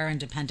since they are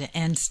independent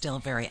and still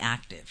very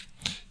active.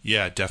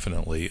 Yeah,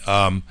 definitely.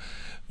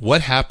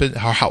 What happened?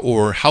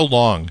 How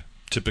long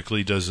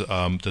typically does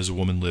a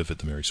woman live at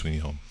the Mary Sweeney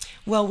Home?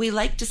 Well, we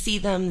like to see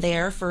them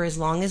there for as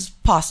long as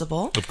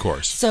possible. Of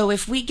course. So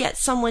if we get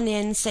someone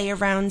in, say,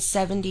 around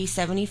 70,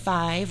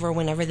 75, or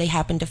whenever they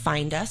happen to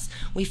find us,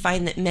 we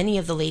find that many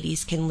of the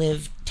ladies can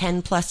live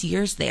 10-plus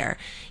years there.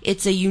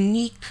 It's a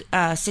unique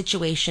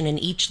situation, and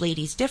each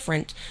lady's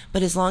different,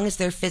 but as long as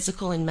their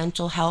physical and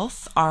mental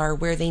health are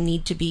where they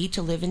need to be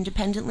to live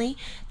independently,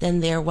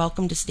 then they're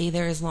welcome to stay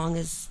there as long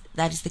as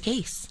that is the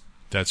case.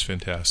 That's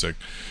fantastic.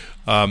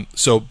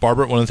 So,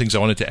 Barbara, one of the things I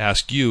wanted to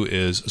ask you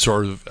is,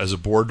 sort of as a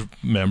board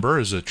member,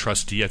 as a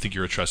trustee, I think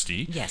you're a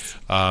trustee. Yes.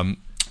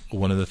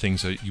 One of the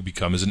things that you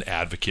become is an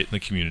advocate in the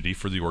community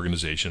for the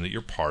organization that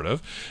you're part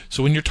of.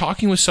 So when you're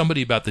talking with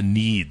somebody about the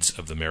needs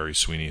of the Mary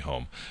Sweeney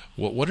Home,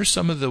 what are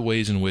some of the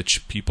ways in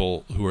which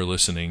people who are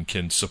listening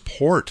can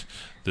support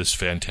this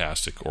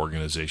fantastic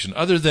organization,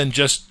 other than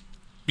just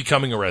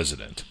becoming a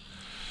resident?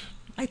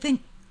 I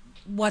think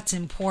what's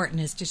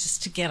important is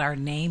just to get our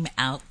name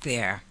out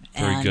there.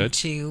 Very good.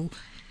 To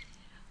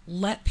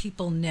let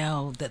people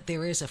know that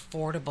there is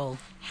affordable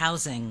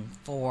housing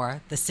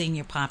for the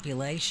senior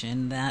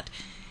population that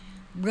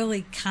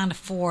really can't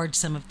afford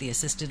some of the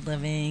assisted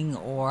living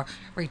or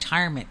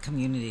retirement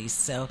communities.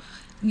 So,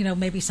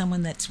 maybe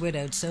someone that's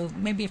widowed. So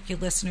maybe if your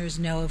listeners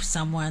know of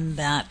someone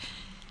that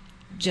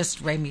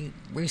just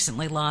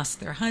recently lost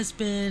their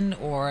husband,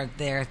 or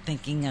they're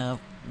thinking of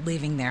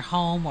leaving their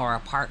home or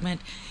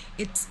apartment,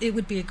 it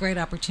would be a great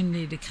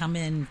opportunity to come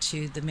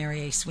into the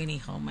Mary A. Sweeney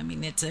home. I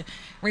mean, it's a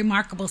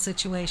remarkable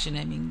situation.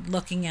 I mean,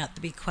 looking at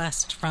the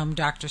bequest from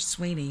Dr.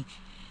 Sweeney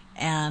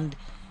and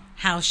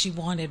how she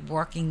wanted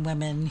working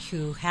women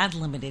who had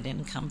limited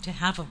income to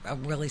have a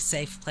really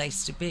safe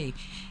place to be.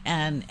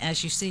 And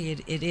as you see,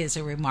 it is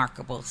a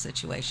remarkable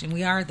situation.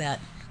 We are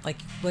that,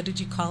 like, what did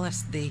you call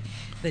us? The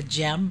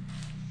gem?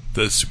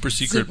 The super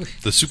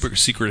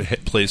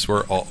secret place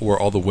where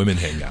all the women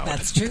hang out.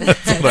 That's true.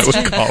 That's what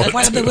I would call it.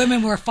 One of the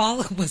women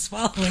was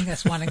following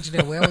us, wanting to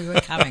know where we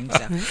were coming.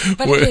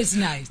 But it is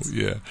nice.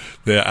 Yeah,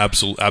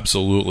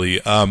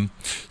 absolutely.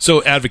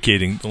 So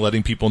advocating,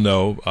 letting people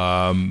know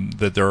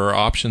that there are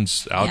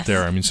options out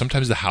there. I mean,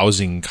 sometimes the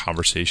housing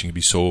conversation can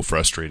be so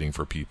frustrating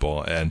for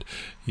people, and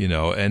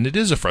and it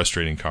is a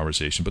frustrating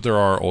conversation. But there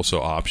are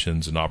also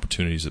options and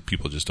opportunities that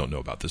people just don't know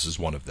about. This is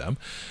one of them.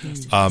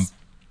 Yes,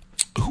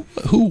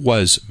 Who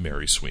was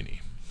Mary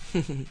Sweeney?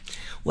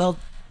 Well,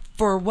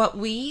 for what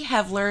we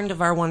have learned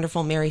of our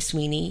wonderful Mary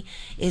Sweeney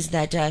is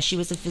that she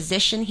was a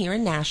physician here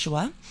in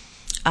Nashua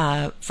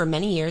for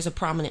many years, a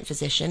prominent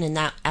physician, and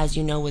that, as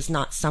you know, was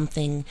not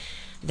something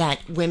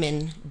that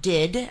women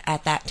did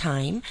at that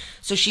time.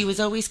 So she was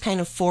always kind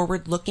of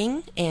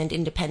forward-looking and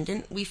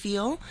independent, we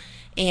feel.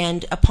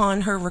 And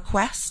upon her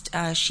request,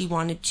 she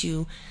wanted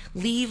to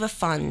leave a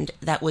fund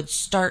that would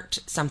start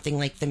something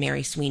like the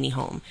Mary Sweeney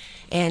Home.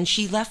 And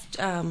she left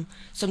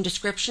some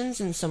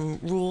descriptions and some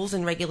rules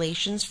and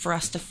regulations for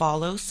us to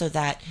follow so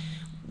that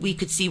we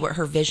could see what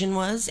her vision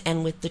was.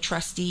 And with the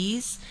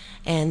trustees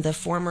and the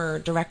former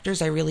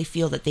directors, I really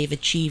feel that they've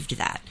achieved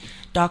that.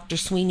 Dr.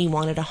 Sweeney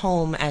wanted a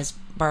home, as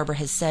Barbara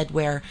has said,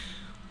 where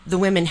the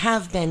women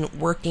have been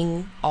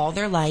working all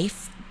their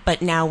life,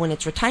 but now when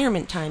it's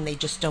retirement time, they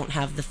just don't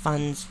have the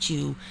funds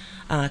to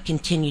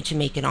continue to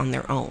make it on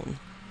their own.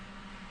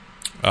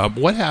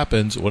 What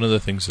happens, one of the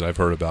things that I've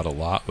heard about a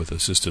lot with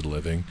assisted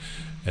living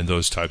and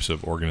those types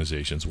of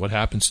organizations, what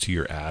happens to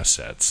your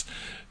assets?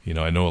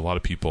 I know a lot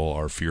of people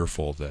are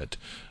fearful that,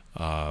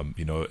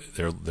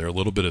 their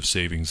little bit of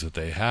savings that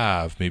they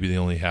have, maybe they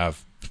only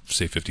have,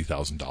 say,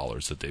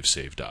 $50,000 that they've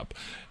saved up,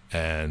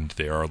 and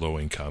they are low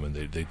income, and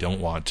they don't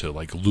want to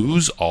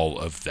lose all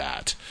of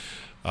that.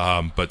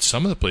 But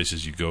some of the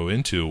places you go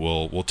into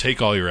will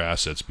take all your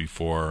assets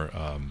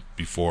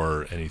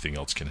before anything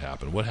else can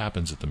happen. What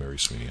happens at the Mary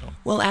Sweeney Home?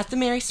 Well, at the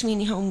Mary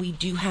Sweeney Home, we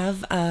do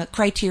have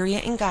criteria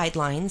and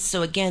guidelines.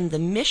 So again, the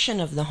mission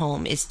of the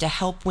home is to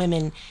help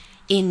women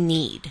in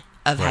need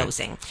of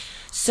housing.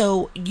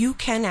 So you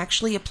can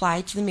actually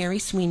apply to the Mary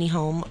Sweeney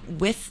Home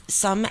with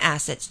some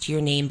assets to your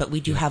name, but we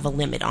do have a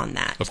limit on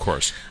that. Of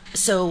course.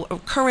 So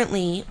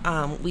currently,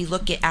 we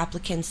look at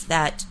applicants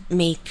that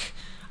make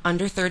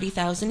under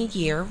 $30,000 a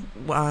year,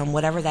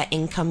 whatever that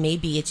income may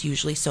be. It's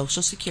usually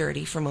Social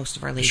Security for most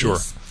of our ladies. Sure.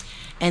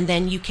 And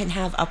then you can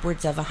have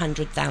upwards of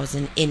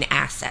 $100,000 in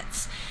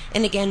assets.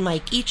 And again,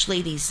 Mike, each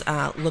lady's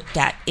looked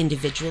at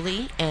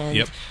individually,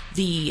 and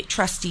the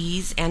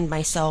trustees and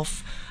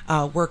myself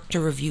work to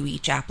review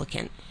each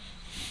applicant.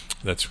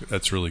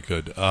 That's really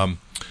good.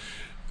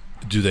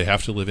 Do they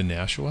have to live in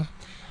Nashua?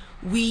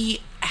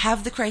 We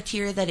have the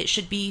criteria that it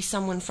should be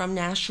someone from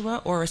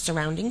Nashua or a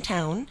surrounding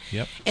town.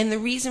 Yep. And the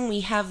reason we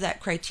have that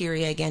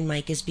criteria, again,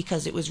 Mike, is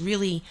because it was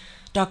really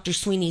Dr.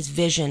 Sweeney's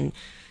vision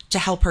to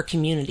help her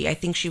community. I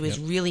think she was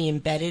really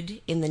embedded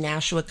in the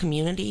Nashua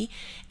community,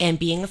 and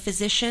being a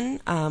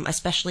physician,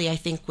 especially I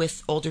think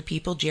with older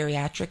people,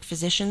 geriatric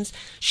physicians,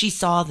 she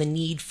saw the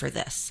need for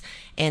this.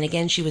 And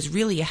again, she was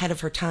really ahead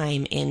of her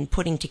time in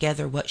putting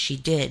together what she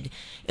did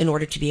in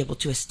order to be able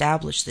to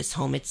establish this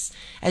home. It's,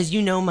 as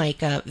you know,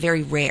 Mike,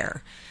 very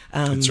rare.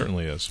 It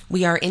certainly is.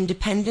 We are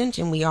independent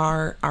and we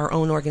are our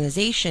own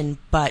organization,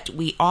 but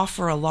we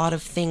offer a lot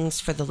of things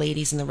for the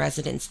ladies and the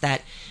residents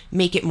that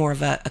make it more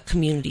of a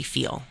community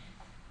feel.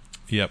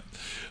 Yep.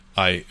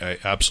 I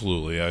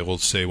absolutely. I will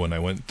say when I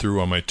went through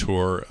on my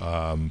tour,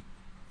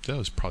 that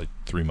was probably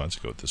 3 months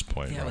ago at this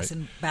point, right? It was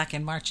back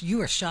in March. You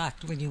were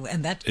shocked when you,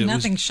 and that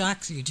nothing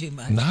shocks you too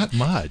much. Not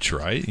much,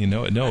 right?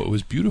 No, it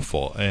was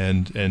beautiful,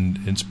 and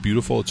it's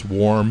beautiful. It's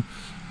warm.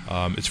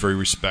 It's very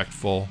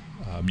respectful.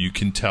 You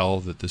can tell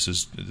that this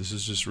is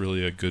just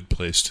really a good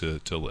place to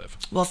live.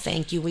 Well,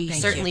 thank you. We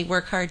certainly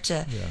work hard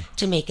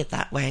to make it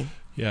that way.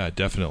 Yeah,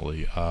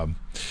 definitely.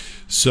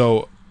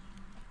 So,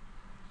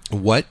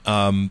 what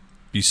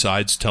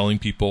besides telling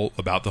people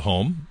about the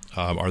home,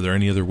 are there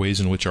any other ways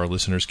in which our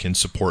listeners can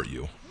support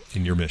you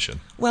in your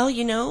mission? Well,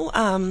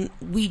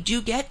 we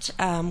do get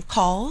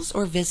calls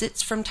or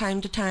visits from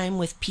time to time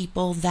with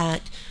people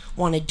that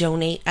want to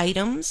donate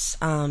items.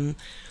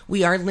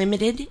 We are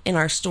limited in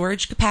our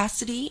storage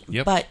capacity,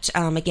 but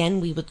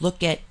again, we would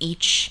look at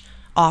each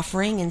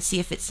offering and see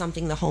if it's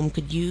something the home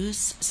could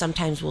use.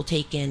 Sometimes we'll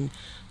take in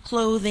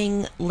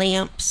clothing,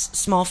 lamps,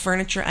 small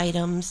furniture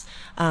items.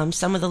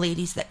 Some of the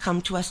ladies that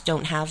come to us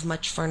don't have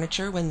much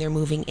furniture when they're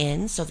moving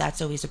in, so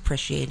that's always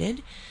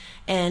appreciated.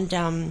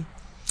 And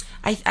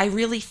I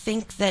really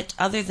think that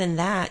other than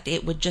that,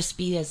 it would just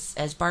be,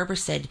 as Barbara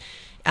said,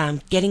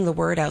 getting the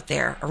word out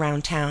there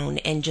around town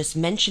and just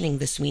mentioning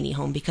the Sweeney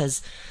home,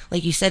 because,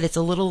 like you said, it's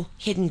a little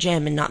hidden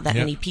gem and not that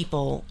many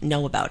people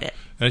know about it.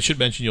 And I should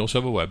mention you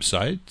also have a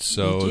website,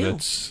 so We do.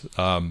 that's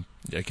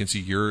I can see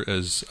you're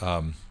as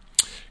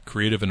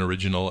creative and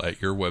original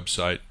at your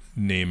website,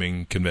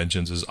 naming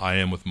conventions as I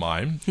am with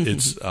mine.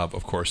 It's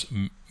of course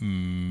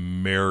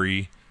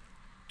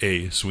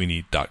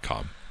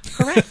maryasweeney.com.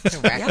 Correct.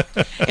 Yeah.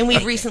 And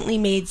we've recently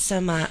made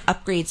some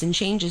upgrades and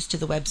changes to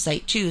the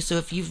website too. So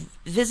if you've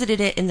visited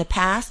it in the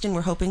past and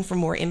we're hoping for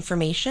more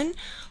information,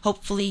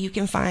 hopefully you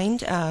can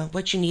find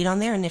what you need on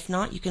there. And if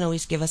not, you can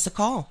always give us a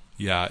call.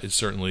 Yeah, it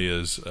certainly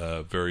is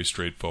very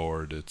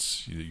straightforward.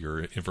 It's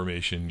your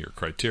information, your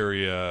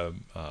criteria.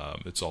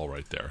 It's all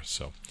right there.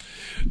 So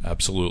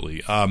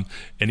absolutely.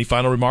 Any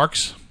final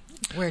remarks?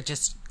 We're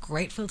just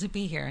grateful to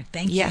be here.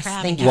 Thank you Yes, for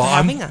having thank you us. for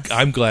having us.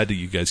 I'm glad that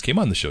you guys came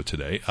on the show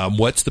today.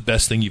 What's the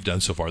best thing you've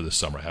done so far this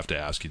summer? I have to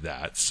ask you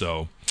that.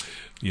 So,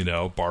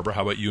 Barbara,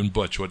 how about you and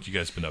Butch? What have you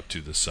guys been up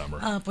to this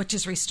summer? Butch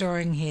is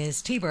restoring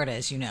his T-Bird,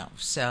 as you know.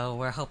 So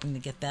we're hoping to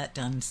get that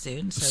done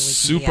soon. So we can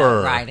be Super.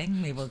 out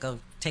riding. Maybe we'll go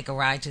take a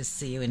ride to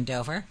see you in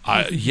Dover.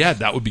 Yeah,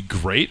 that would be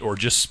great. Or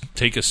just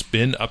take a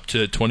spin up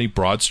to 20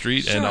 Broad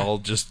Street, and Sure. I'll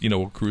just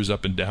we'll cruise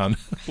up and down.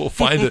 We'll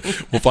find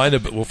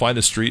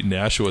a street in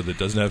Nashua that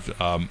doesn't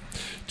have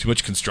too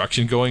much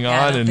construction going on.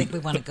 I don't and think we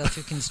want to go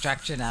through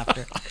construction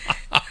after.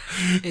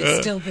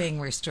 It's still being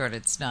restored.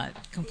 It's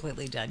not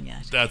completely done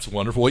yet. That's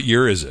wonderful. What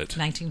year is it?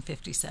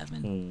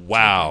 1957.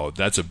 Wow,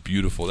 that's a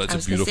beautiful I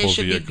was beautiful gonna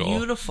say, it should vehicle. be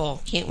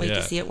beautiful. Can't wait Yeah.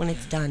 to see it when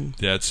it's done.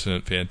 That's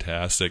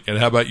fantastic. And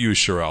how about you,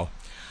 Sherelle?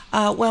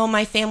 Well,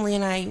 my family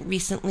and I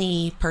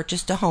recently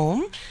purchased a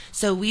home,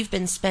 so we've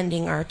been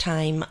spending our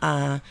time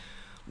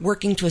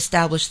working to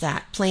establish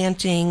that,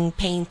 planting,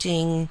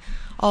 painting,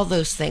 all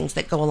those things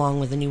that go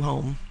along with a new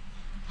home.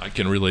 I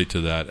can relate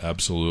to that,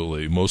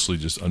 absolutely. Mostly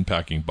just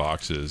unpacking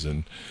boxes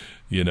and,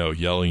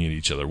 yelling at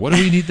each other. What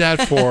do we need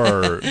that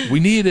for? We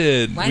need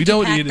it. Why'd we you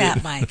don't pack need that,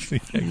 it. Mike?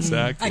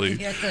 Exactly.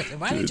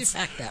 Why did you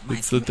pack that, Mike?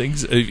 It's the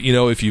things,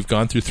 if you've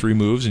gone through 3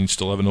 moves and you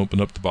still haven't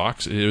opened up the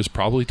box, it was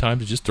probably time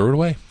to just throw it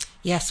away.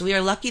 Yes, we are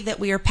lucky that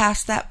we are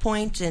past that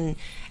point and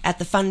at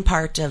the fun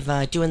part of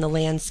doing the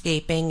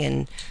landscaping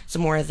and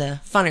some more of the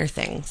funner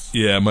things.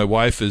 Yeah, my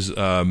wife is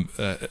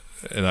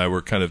and I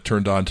were kind of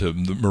turned on to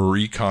the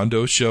Marie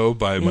Kondo show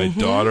by my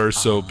daughter.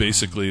 So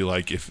basically,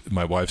 like, if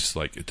my wife's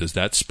like, does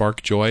that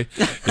spark joy?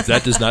 If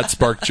that does not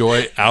spark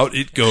joy, out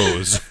it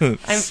goes. I'm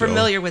So,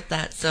 familiar with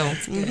that, so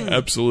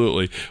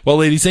absolutely. Well,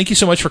 ladies, thank you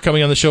so much for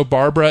coming on the show.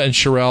 Barbara and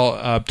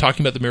Sherelle,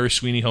 talking about the Mary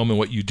Sweeney home and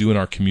what you do in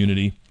our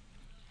community.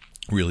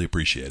 Really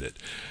appreciate it.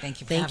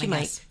 Thank you for Thank having you,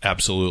 Mike. us.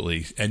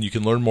 Absolutely. And you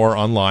can learn more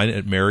online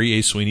at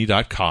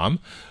maryasweeney.com.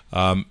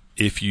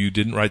 If you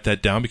didn't write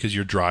that down because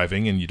you're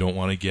driving and you don't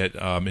want to get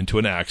into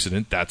an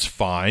accident, that's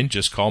fine.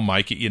 Just call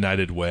Mike at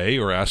United Way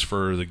or ask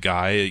for the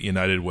guy at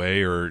United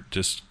Way, or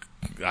just,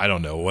 I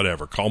don't know,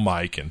 whatever. Call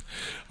Mike and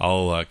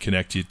I'll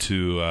connect you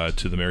to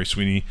the Mary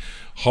Sweeney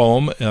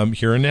home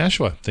here in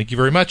Nashua. Thank you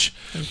very much.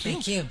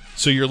 Thank you.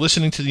 So you're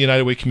listening to the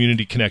United Way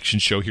Community Connection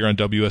show here on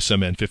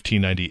WSMN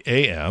 1590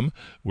 AM.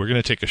 We're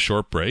going to take a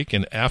short break,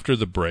 and after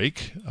the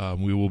break,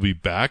 we will be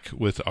back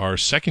with our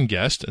second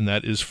guest, and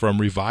that is from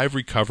Revive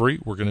Recovery.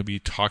 We're going to be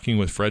talking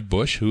with Fred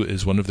Bush, who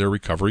is one of their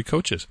recovery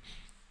coaches.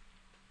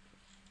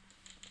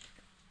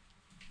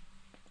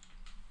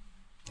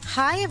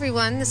 Hi,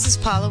 everyone. This is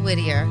Paula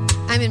Whittier.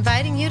 I'm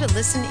inviting you to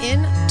listen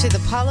in to the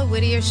Paula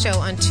Whittier Show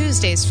on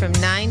Tuesdays from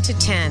 9 to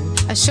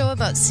 10, a show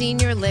about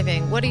senior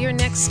living. What are your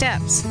next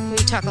steps? We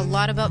talk a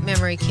lot about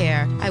memory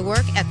care. I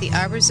work at the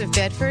Arbors of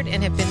Bedford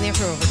and have been there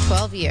for over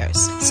 12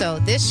 years. So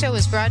this show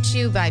is brought to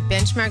you by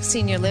Benchmark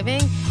Senior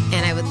Living,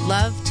 and I would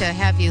love to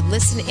have you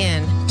listen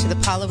in to the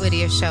Paula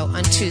Whittier Show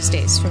on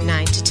Tuesdays from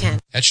 9 to 10.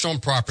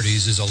 Edgestone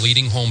Properties is a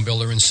leading home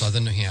builder in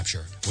southern New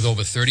Hampshire. With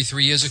over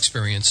 33 years'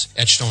 experience,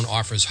 Edgestone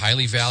offers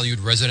highly valued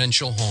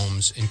residential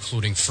homes,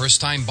 including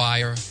first-time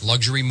buyer,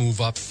 luxury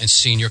move-up, and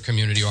senior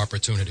community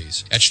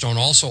opportunities. Edgestone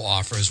also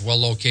offers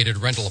well-located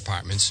rental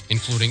apartments,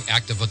 including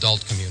active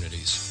adult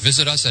communities.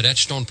 Visit us at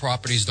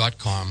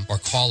edgestoneproperties.com or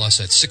call us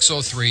at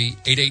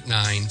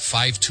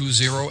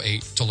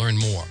 603-889-5208 to learn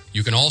more.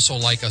 You can also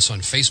like us on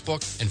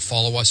Facebook and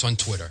follow us on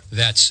Twitter.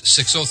 That's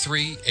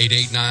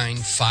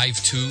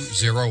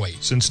 603-889-5208.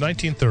 Since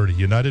 1930,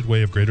 United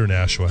Way of Greater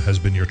Nashua has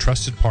been your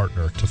trusted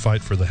partner to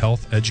fight for the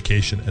health,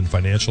 education, and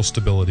financial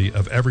stability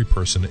of every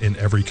person in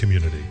every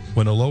community.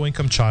 When a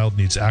low-income child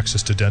needs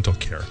access to dental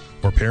care,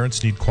 or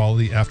parents need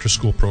quality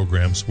after-school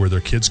programs where their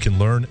kids can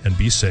learn and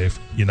be safe,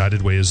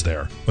 United Way is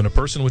there. When a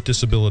person with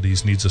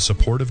disabilities needs a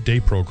supportive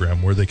day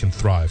program where they can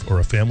thrive, or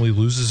a family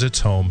loses its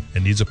home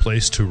and needs a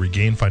place to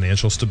regain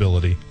financial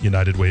stability,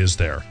 United Way is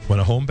there. When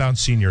a homebound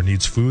senior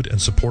needs food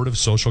and supportive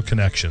social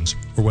connections,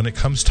 or when it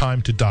comes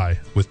time to die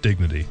with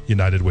dignity,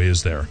 United Way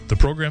is there. The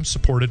programs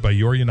supported by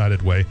your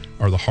United Way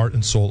are the heart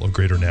and soul of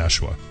Greater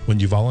Nashua. When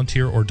you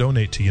volunteer or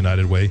donate to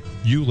United Way,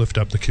 you lift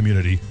up the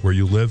community where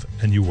you live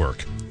and you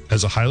work.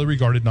 As a highly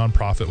regarded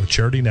nonprofit with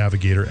Charity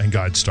Navigator and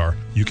GuideStar,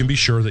 you can be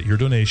sure that your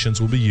donations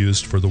will be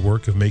used for the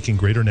work of making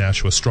Greater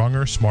Nashua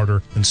stronger,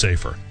 smarter, and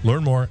safer.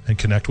 Learn more and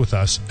connect with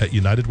us at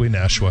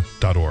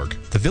UnitedWayNashua.org.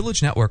 The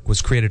Village Network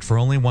was created for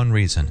only one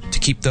reason: to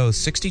keep those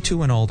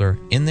 62 and older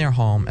in their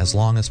home as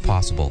long as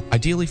possible,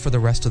 ideally for the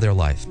rest of their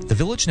life. The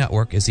Village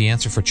Network is the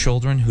answer for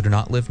children who do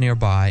not live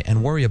nearby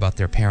and worry about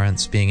their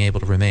parents being able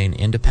to remain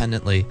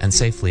independently and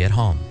safely at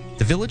home.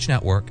 The Village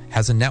Network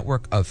has a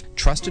network of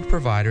trusted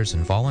providers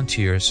and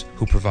volunteers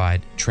who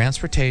provide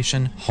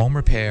transportation, home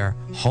repair,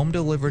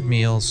 home-delivered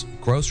meals,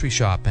 grocery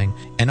shopping,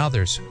 and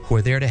others who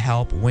are there to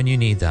help when you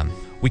need them.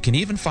 We can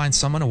even find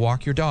someone to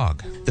walk your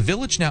dog. The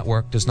Village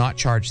Network does not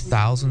charge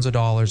thousands of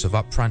dollars of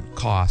upfront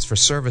costs for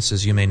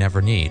services you may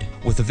never need.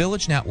 With the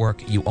Village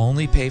Network, you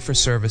only pay for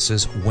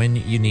services when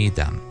you need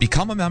them.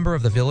 Become a member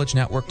of the Village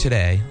Network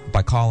today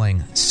by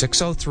calling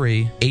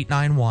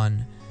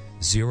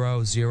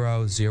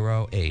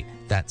 603-891-0008.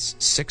 That's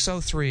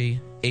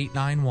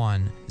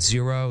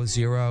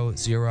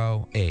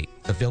 603-891-0008.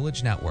 The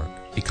Village Network.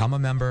 Become a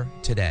member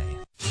today.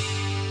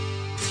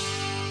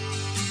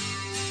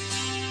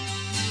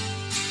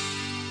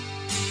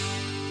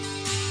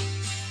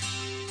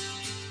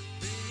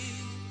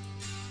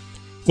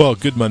 Well,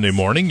 good Monday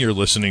morning. You're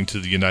listening to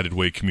the United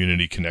Way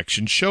Community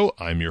Connection Show.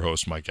 I'm your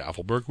host, Mike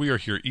Affelberg. We are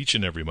here each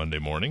and every Monday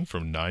morning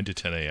from 9 to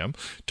 10 a.m.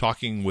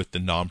 talking with the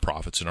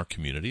nonprofits in our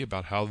community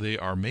about how they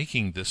are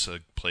making this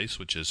a place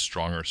which is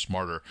stronger,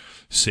 smarter,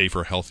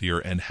 safer, healthier,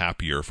 and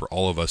happier for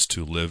all of us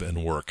to live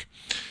and work.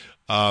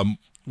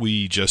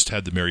 We just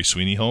had the Mary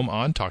Sweeney Home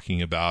on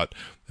talking about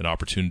an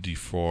opportunity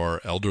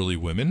for elderly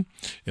women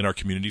in our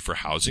community for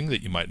housing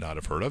that you might not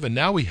have heard of. And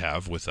now we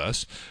have with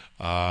us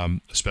a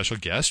special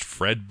guest,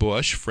 Fred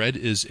Bush. Fred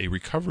is a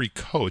recovery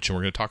coach, and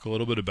we're going to talk a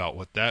little bit about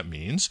what that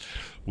means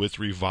with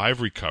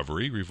Revive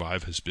Recovery.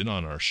 Revive has been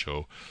on our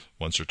show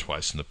once or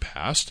twice in the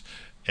past.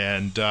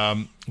 And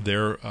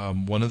they're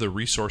one of the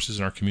resources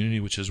in our community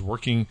which is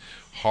working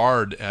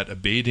hard at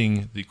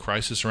abating the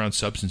crisis around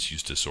substance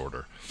use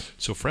disorder.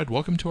 So, Fred,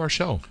 welcome to our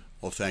show.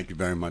 Well, thank you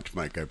very much,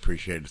 Mike. I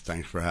appreciate it.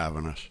 Thanks for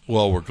having us.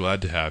 Well, we're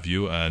glad to have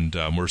you, and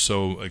we're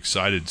so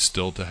excited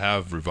still to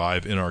have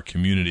Revive in our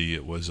community.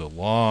 It was a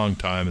long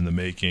time in the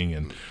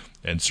making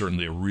and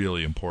certainly a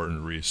really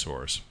important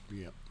resource.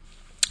 Yep.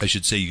 I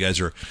should say you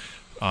guys are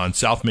on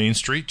South Main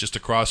Street, just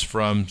across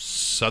from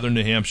Southern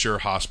New Hampshire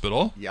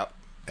Hospital. Yep.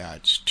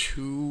 It's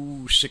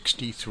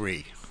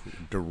 263,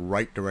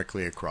 right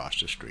directly across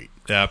the street.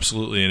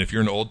 Absolutely, and if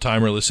you're an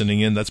old-timer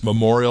listening in, that's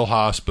Memorial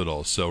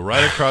Hospital, so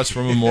right across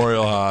from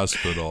Memorial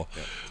Hospital.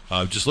 Yep.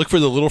 Just look for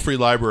the Little Free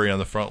Library on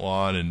the front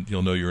lawn, and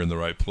you'll know you're in the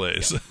right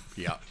place.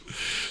 Yeah.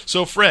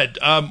 So, Fred,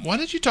 why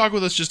don't you talk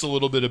with us just a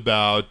little bit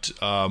about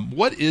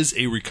what is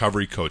a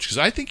recovery coach? Because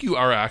I think you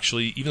are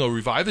actually, even though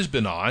Revive has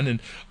been on and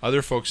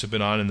other folks have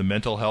been on in the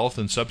mental health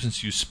and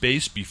substance use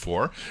space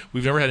before,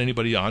 we've never had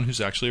anybody on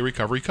who's actually a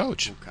recovery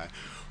coach. Okay.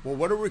 Well,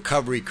 what a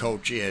recovery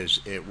coach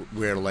is,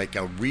 we're like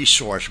a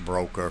resource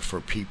broker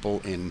for people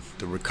in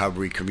the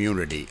recovery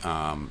community.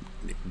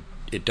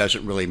 It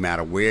doesn't really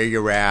matter where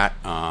you're at.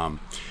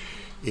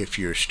 If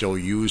you're still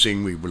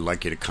using, we would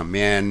like you to come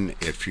in.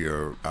 If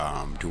you're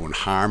doing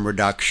harm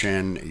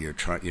reduction, you're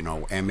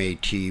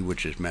MAT,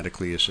 which is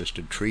medically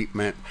assisted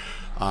treatment,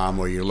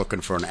 or you're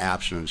looking for an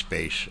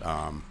abstinence-based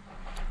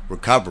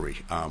recovery.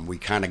 We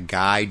kind of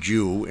guide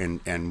you,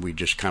 and we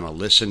just kind of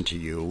listen to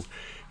you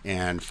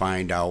and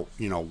find out,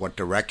 what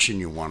direction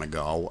you want to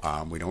go.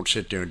 We don't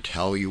sit there and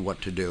tell you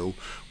what to do.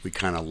 We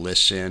kind of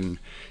listen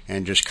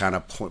and just kind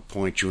of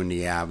point you in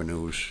the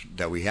avenues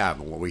that we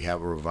have. And what we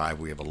have at Revive,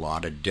 we have a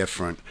lot of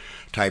different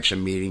types of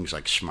meetings,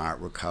 like Smart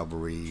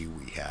Recovery.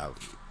 We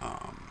have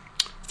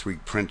 3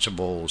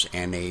 principles,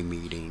 NA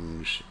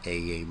meetings,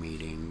 AA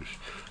meetings,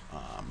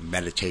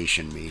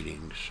 meditation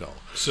meetings.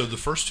 So the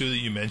first 2 that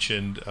you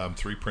mentioned,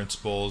 3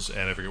 principles,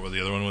 and I forget what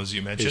the other one was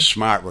you mentioned? Is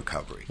Smart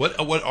Recovery. What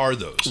are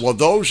those? Well,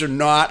 those are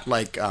not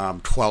like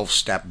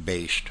 12-step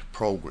based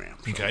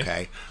programs.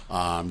 Okay.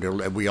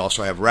 We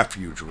also have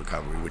Refuge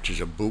Recovery, which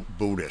is a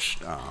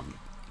Buddhist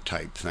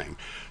type thing.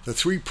 The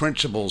 3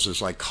 principles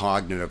is like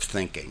cognitive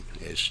thinking,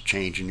 is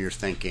changing your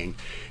thinking.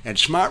 And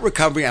Smart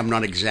Recovery, I'm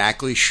not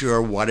exactly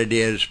sure what it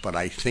is, but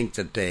I think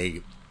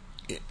that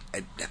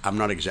I'm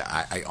not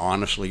I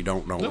honestly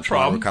don't know what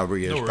Smart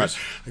Recovery is, but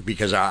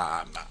because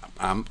I'm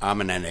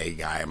an NA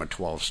guy, I'm a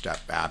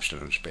 12-step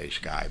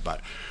abstinence-based guy,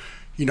 but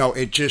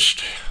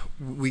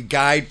we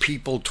guide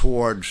people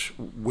towards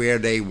where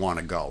they want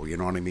to go. You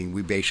know what I mean?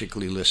 We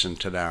basically listen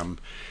to them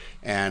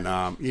and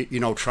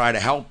try to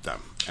help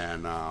them.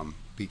 And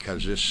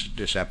because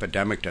this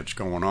epidemic that's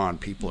going on,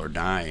 people are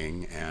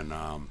dying, and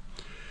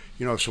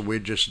so we're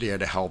just there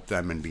to help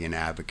them and be an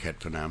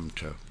advocate for them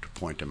to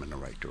point them in the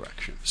right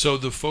direction. So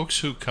the folks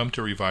who come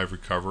to Revive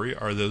Recovery,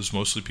 are those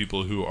mostly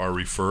people who are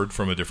referred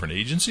from a different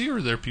agency, or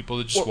are there people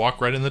that just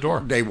walk right in the door?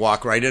 They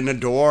walk right in the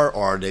door,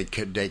 or they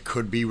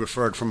could be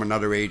referred from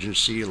another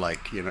agency,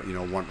 like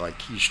one like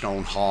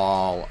Keystone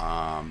Hall.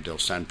 They'll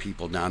send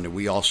people down there.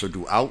 We also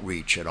do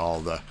outreach at all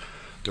the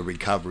the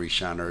recovery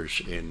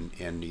centers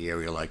in the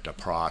area, like the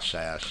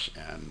Process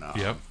and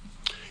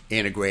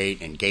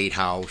Integrate and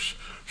Gatehouse.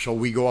 So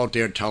we go out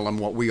there and tell them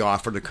what we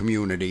offer the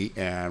community,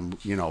 and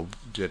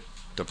that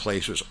the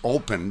place is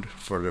opened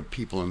for the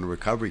people in the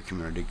recovery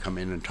community to come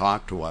in and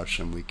talk to us,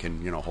 and we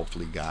can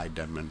hopefully guide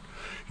them and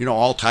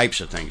all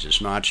types of things.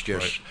 It's not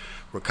just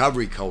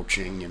recovery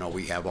coaching.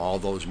 We have all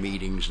those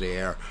meetings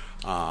there.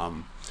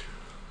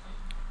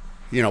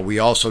 We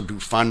also do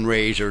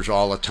fundraisers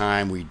all the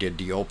time. We did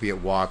the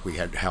opiate walk. We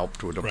had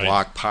helped with the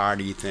block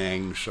party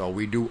thing. So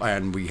we do,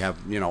 and we have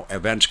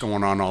events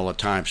going on all the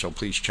time. So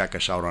please check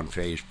us out on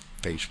Facebook.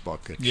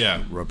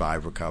 It's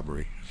Revive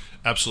Recovery.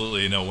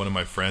 Absolutely. One of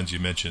my friends, you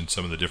mentioned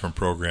some of the different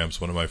programs.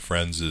 One of my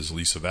friends is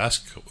Lisa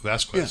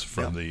Vasquez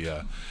from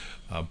the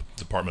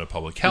Department of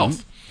Public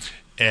Health.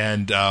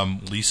 And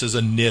Lisa's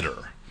a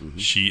knitter.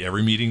 Mm-hmm.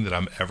 Every meeting that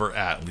I'm ever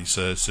at,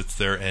 Lisa sits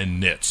there and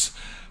knits.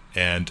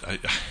 And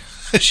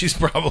she's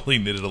probably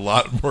knitted a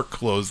lot more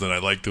clothes than I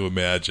like to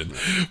imagine.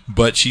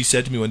 But she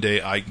said to me one day,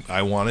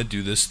 I want to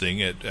do this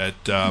thing at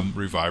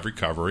Revive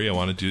Recovery. I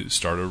want to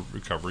start a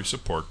recovery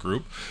support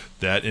group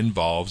that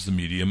involves the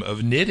medium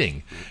of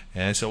knitting.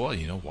 And I said, well,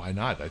 why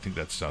not? I think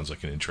that sounds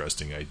like an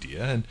interesting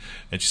idea.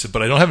 And she said,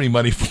 but I don't have any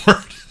money for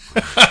it.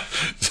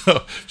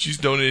 So she's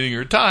donating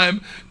her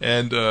time,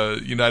 and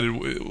United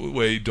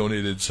Way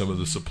donated some of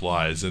the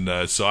supplies,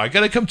 and so I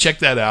got to come check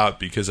that out,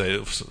 because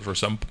for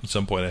some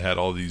point I had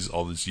all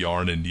this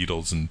yarn and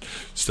needles and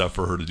stuff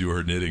for her to do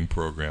her knitting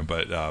program.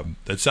 But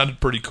that sounded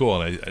pretty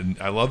cool, and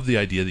I love the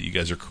idea that you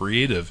guys are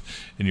creative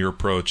in your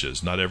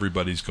approaches. Not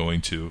everybody's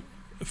going to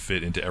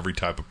fit into every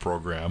type of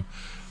program.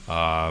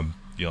 Like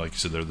you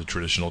said, they're the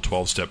traditional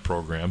 12-step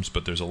programs,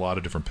 but there's a lot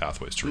of different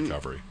pathways to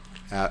recovery.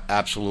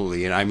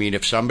 Absolutely. And I mean,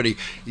 if somebody,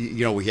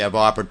 we have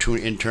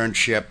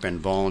internship and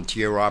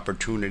volunteer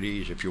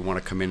opportunities. If you want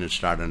to come in and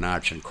start an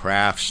arts and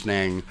crafts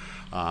thing,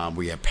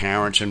 we have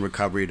parents in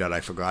recovery that I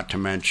forgot to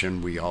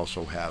mention. We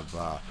also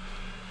have,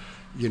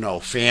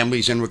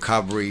 families in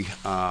recovery.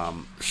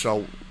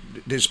 So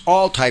there's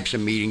all types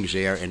of meetings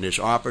there, and there's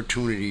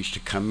opportunities to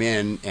come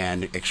in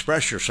and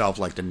express yourself,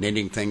 like the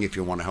knitting thing, if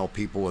you want to help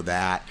people with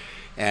that.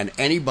 And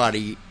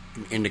anybody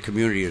in the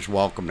community is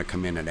welcome to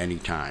come in at any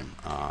time.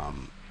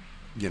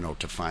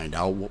 To find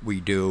out what we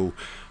do,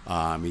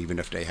 even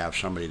if they have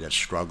somebody that's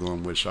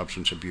struggling with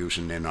substance abuse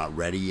and they're not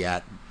ready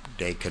yet,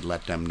 they could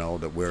let them know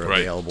that we're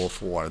available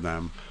for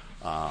them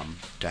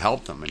to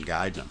help them and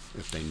guide them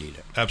if they need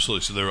it.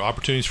 Absolutely. So there are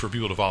opportunities for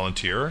people to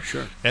volunteer.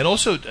 Sure. And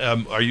also,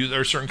 there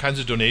are certain kinds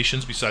of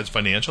donations besides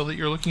financial that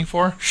you're looking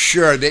for?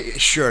 Sure. We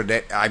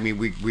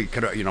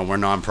could, we're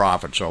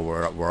nonprofit, so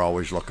we're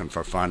always looking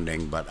for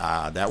funding, but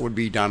that would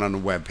be done on the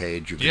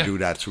webpage. You can do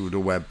that through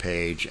the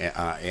webpage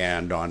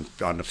and on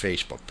the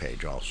Facebook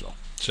page also.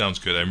 Sounds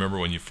good. I remember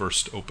when you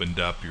first opened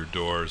up your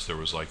doors, there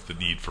was like the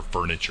need for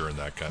furniture and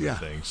that kind of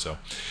thing. So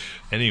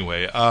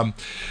anyway,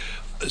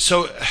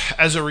 so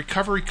as a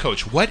recovery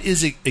coach, what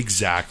is it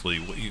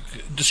exactly?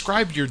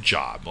 Describe your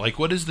job. Like,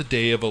 what is the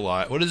day in the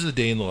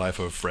life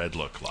of Fred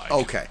look like?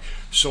 Okay.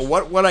 So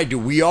what I do,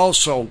 we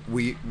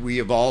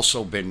have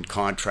also been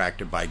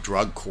contracted by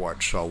drug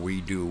court, so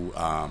we do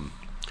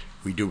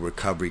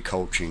recovery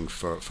coaching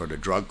for the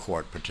drug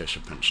court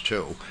participants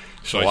too.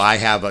 So I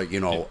have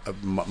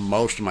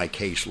most of my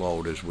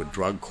caseload is with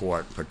drug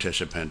court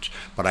participants,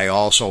 but I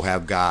also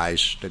have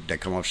guys that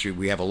come up.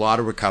 We have a lot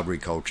of recovery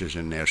coaches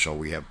in there, so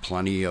we have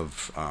plenty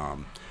of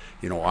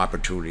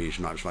opportunities.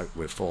 Not like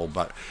we're full,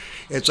 but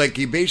it's like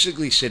you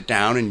basically sit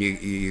down and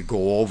you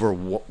go over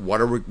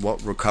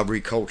what recovery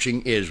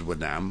coaching is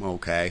with them.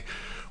 Okay,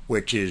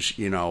 which is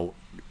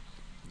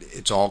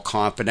it's all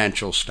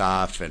confidential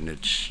stuff, and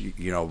it's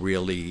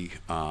really.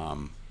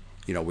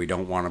 We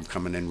don't want them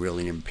coming in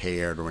really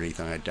impaired or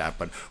anything like that.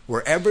 But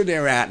wherever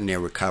they're at in their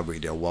recovery,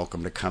 they're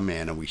welcome to come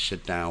in, and we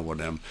sit down with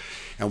them,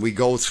 and we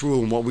go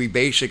through. And what we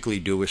basically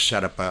do is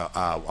set up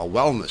a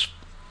wellness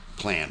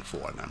plan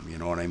for them. You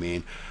know what I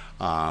mean?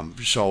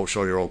 So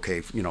they're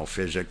okay,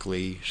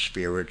 physically,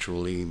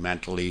 spiritually,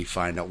 mentally.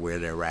 Find out where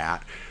they're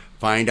at.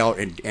 Find out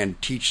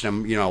and teach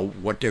them,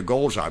 what their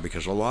goals are.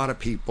 Because a lot of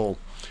people,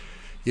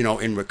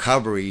 in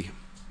recovery,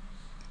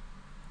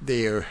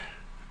 they've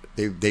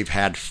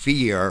had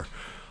fear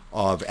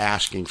of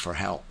asking for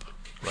help.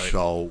 Right.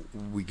 So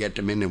we get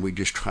them in and we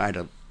just try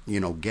to,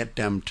 get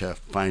them to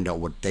find out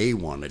what they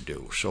want to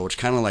do. So it's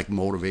kind of like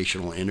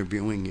motivational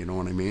interviewing, you know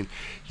what I mean?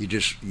 You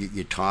just,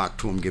 you talk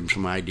to them, give them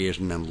some ideas,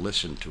 and then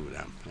listen to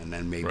them, and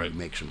then maybe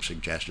make some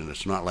suggestions.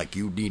 It's not like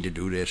you need to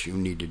do this, you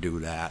need to do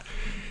that.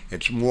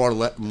 It's more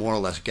or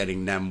less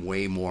getting them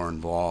way more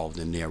involved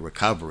in their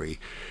recovery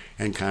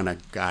and kind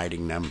of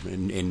guiding them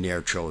in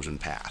their chosen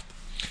path.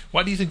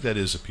 Why do you think that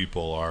is that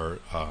people are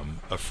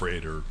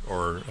afraid or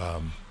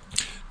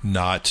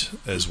not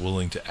as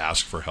willing to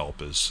ask for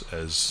help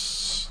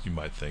as you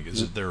might think?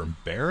 Is it their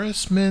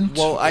embarrassment?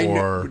 Well,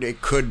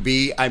 it could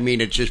be. I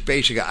mean, it's just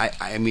basically.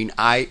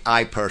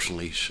 I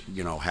personally,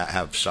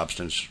 have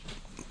substance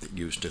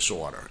use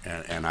disorder,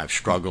 and I've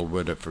struggled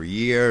with it for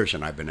years,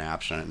 and I've been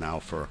abstinent now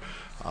for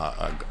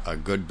a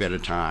good bit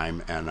of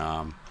time,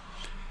 and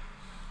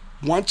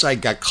once I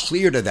got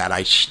clear to that,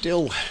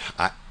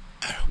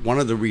 one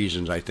of the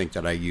reasons I think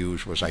that I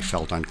used was I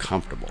felt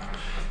uncomfortable,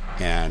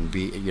 and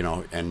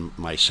and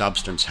my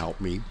substance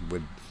helped me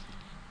with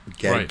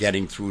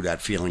getting through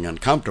that feeling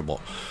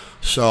uncomfortable.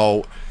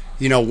 So,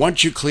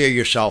 once you clear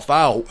yourself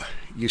out,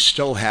 you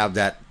still have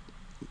that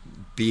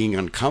being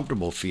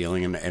uncomfortable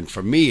feeling, and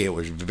for me, it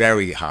was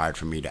very hard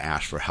for me to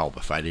ask for help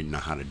if I didn't know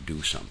how to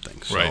do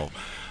something. So.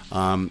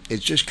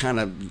 It's just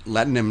kind of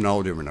letting them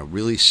know they're in a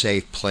really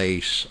safe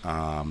place,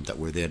 that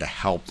we're there to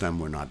help them.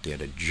 We're not there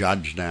to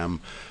judge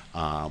them.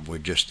 We're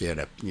just there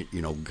to,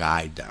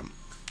 guide them.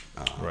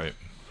 Right.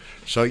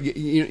 So,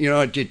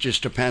 it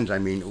just depends. I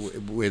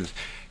mean, with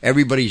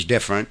everybody's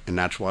different, and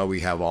that's why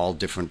we have all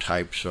different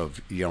types of,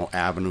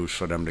 avenues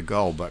for them to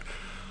go. But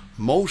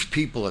most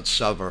people that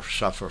suffer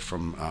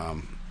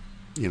from,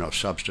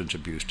 substance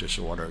abuse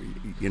disorder,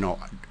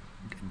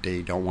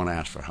 they don't want to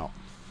ask for help.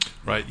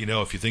 Right.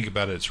 If you think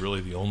about it, it's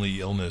really the only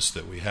illness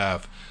that we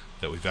have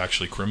that we've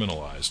actually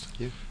criminalized.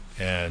 Yeah.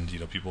 And,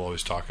 people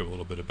always talk a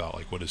little bit about,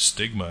 like, what is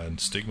stigma? And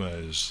stigma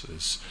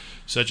is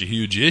such a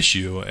huge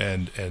issue.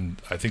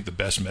 And I think the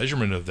best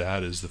measurement of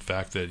that is the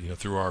fact that,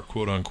 through our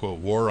quote-unquote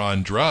war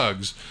on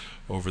drugs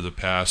over the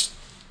past,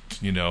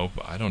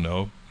 I don't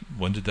know,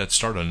 when did that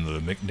start? Under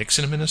the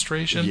Nixon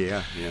administration?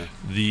 Yeah.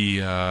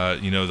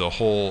 The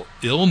whole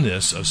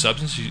illness of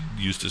substance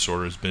use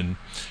disorder has been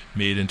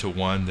made into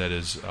one that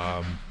is,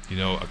 a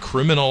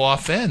criminal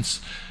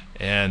offense.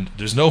 And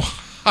there's no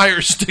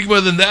higher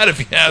stigma than that, if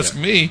you ask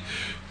me.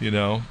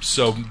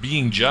 So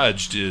being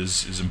judged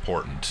is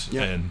important.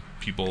 Yeah. And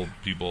people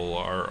have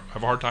a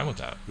hard time with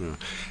that. Yeah.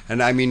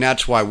 And I mean,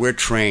 that's why we're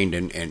trained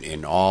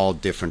in all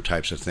different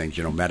types of things,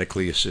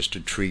 medically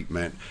assisted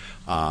treatment,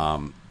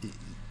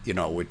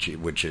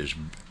 which is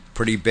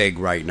pretty big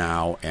right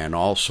now, and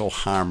also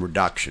harm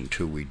reduction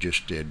too. We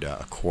just did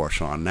a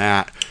course on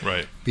that.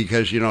 Right.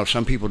 Because,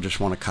 some people just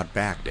want to cut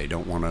back. They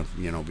don't want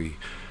to, be,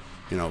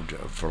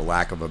 for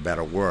lack of a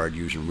better word,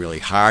 using really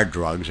hard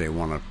drugs. They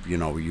want to,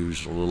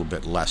 use a little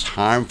bit less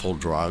harmful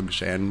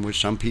drugs, and with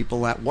some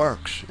people that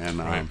works. And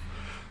right.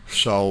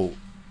 So,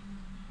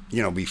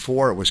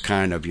 before it was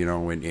kind of,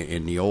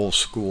 in the old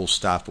school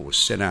stuff, it was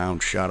sit down,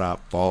 shut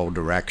up, follow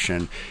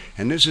direction.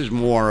 And this is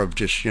more of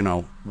just,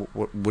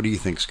 what do you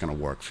think is going to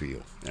work for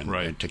you?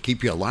 And to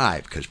keep you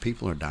alive, because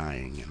people are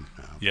dying. And,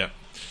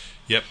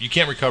 Yep. You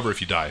can't recover if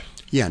you die.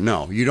 Yeah,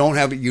 no, you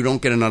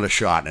don't get another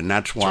shot. And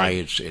that's why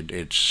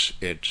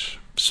it's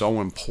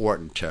so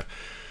important to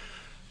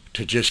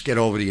just get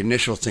over the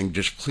initial thing.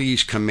 Just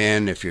please come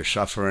in if you're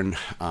suffering.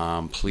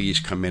 Please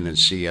come in and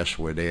see us.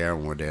 We're there,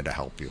 and we're there to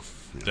help you.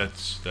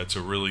 That's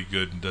a really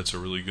good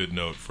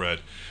note, Fred.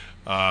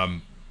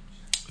 The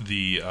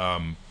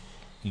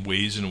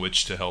ways in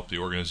which to help the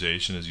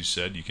organization, as you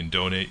said, you can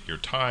donate your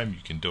time,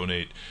 you can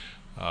donate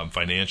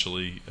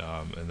financially,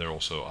 and there are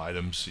also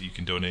items that you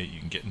can donate. You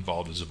can get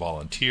involved as a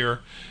volunteer,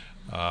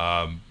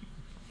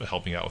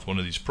 helping out with one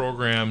of these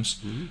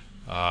programs,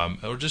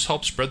 or just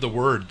help spread the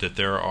word that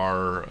there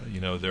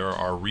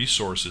are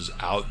resources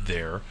out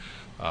there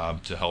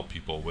to help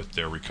people with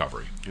their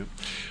recovery. Yep.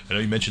 I know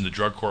you mentioned the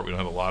drug court. We don't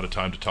have a lot of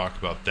time to talk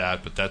about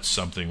that, but that's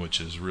something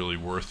which is really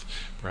worth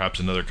perhaps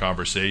another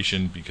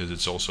conversation, because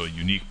it's also a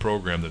unique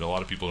program that a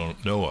lot of people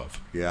don't know of.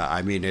 Yeah,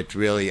 I mean, it's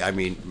really,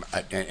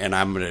 and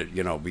I'm going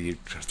to, be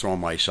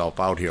throwing myself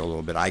out here a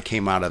little bit. I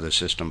came out of the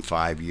system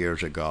 5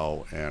 years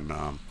ago,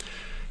 and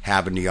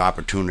having the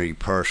opportunity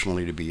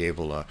personally to be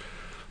able to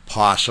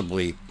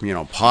possibly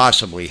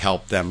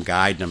help them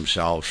guide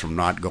themselves from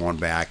not going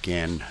back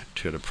in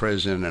to the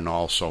prison, and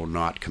also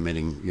not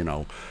committing,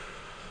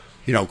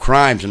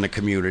 crimes in the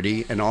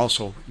community, and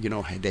also,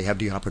 they have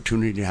the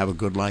opportunity to have a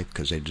good life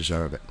because they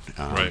deserve it.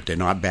 Right. They're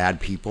not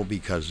bad people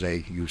because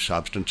they use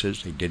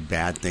substances. They did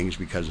bad things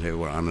because they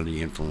were under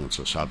the influence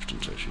of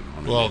substances.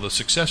 The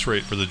success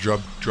rate for the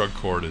drug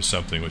court is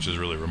something which is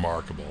really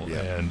remarkable,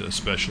 and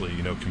especially,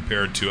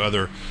 compared to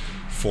other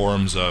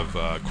forms of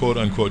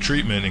quote-unquote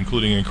treatment,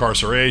 including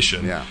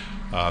incarceration. Yeah.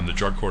 The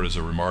drug court is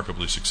a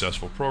remarkably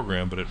successful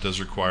program, but it does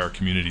require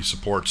community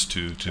supports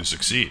to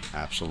succeed.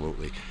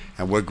 Absolutely.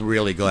 And we're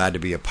really glad to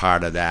be a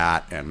part of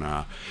that.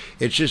 And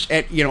it's just,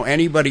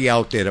 anybody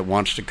out there that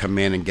wants to come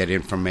in and get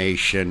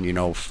information,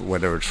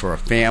 whether it's for a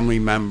family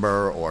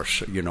member or,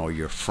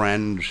 your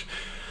friends,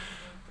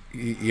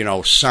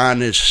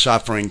 son is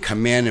suffering,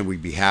 come in and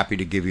we'd be happy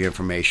to give you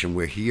information.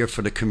 We're here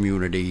for the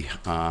community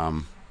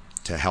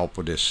to help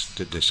with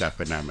this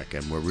epidemic,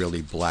 and we're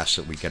really blessed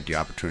that we get the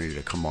opportunity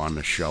to come on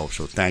the show.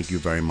 So thank you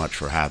very much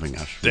for having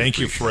us. Thank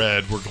you,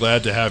 Fred. We're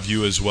glad to have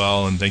you as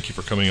well, and thank you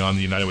for coming on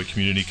the United Way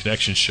Community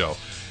Connections show.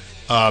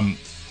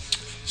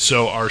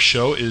 So our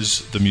show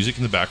is the music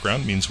in the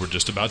background, means we're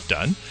just about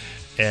done,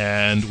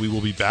 and we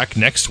will be back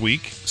next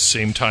week,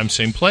 same time,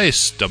 same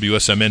place,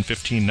 WSMN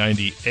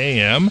 1590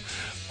 AM,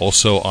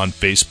 also on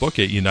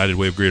Facebook at United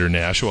Way of Greater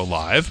Nashua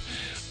Live.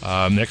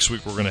 Next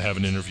week, we're going to have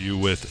an interview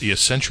with the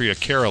Essentia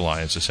Care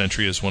Alliance.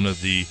 Essentia is one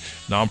of the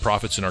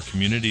nonprofits in our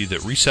community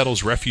that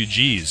resettles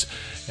refugees,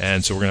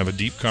 and so we're going to have a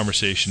deep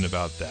conversation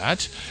about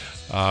that.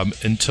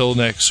 Until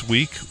next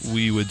week,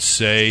 we would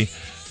say,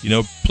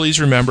 please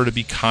remember to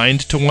be kind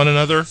to one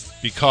another,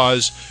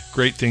 because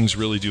great things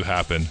really do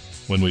happen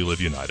when we live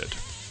united.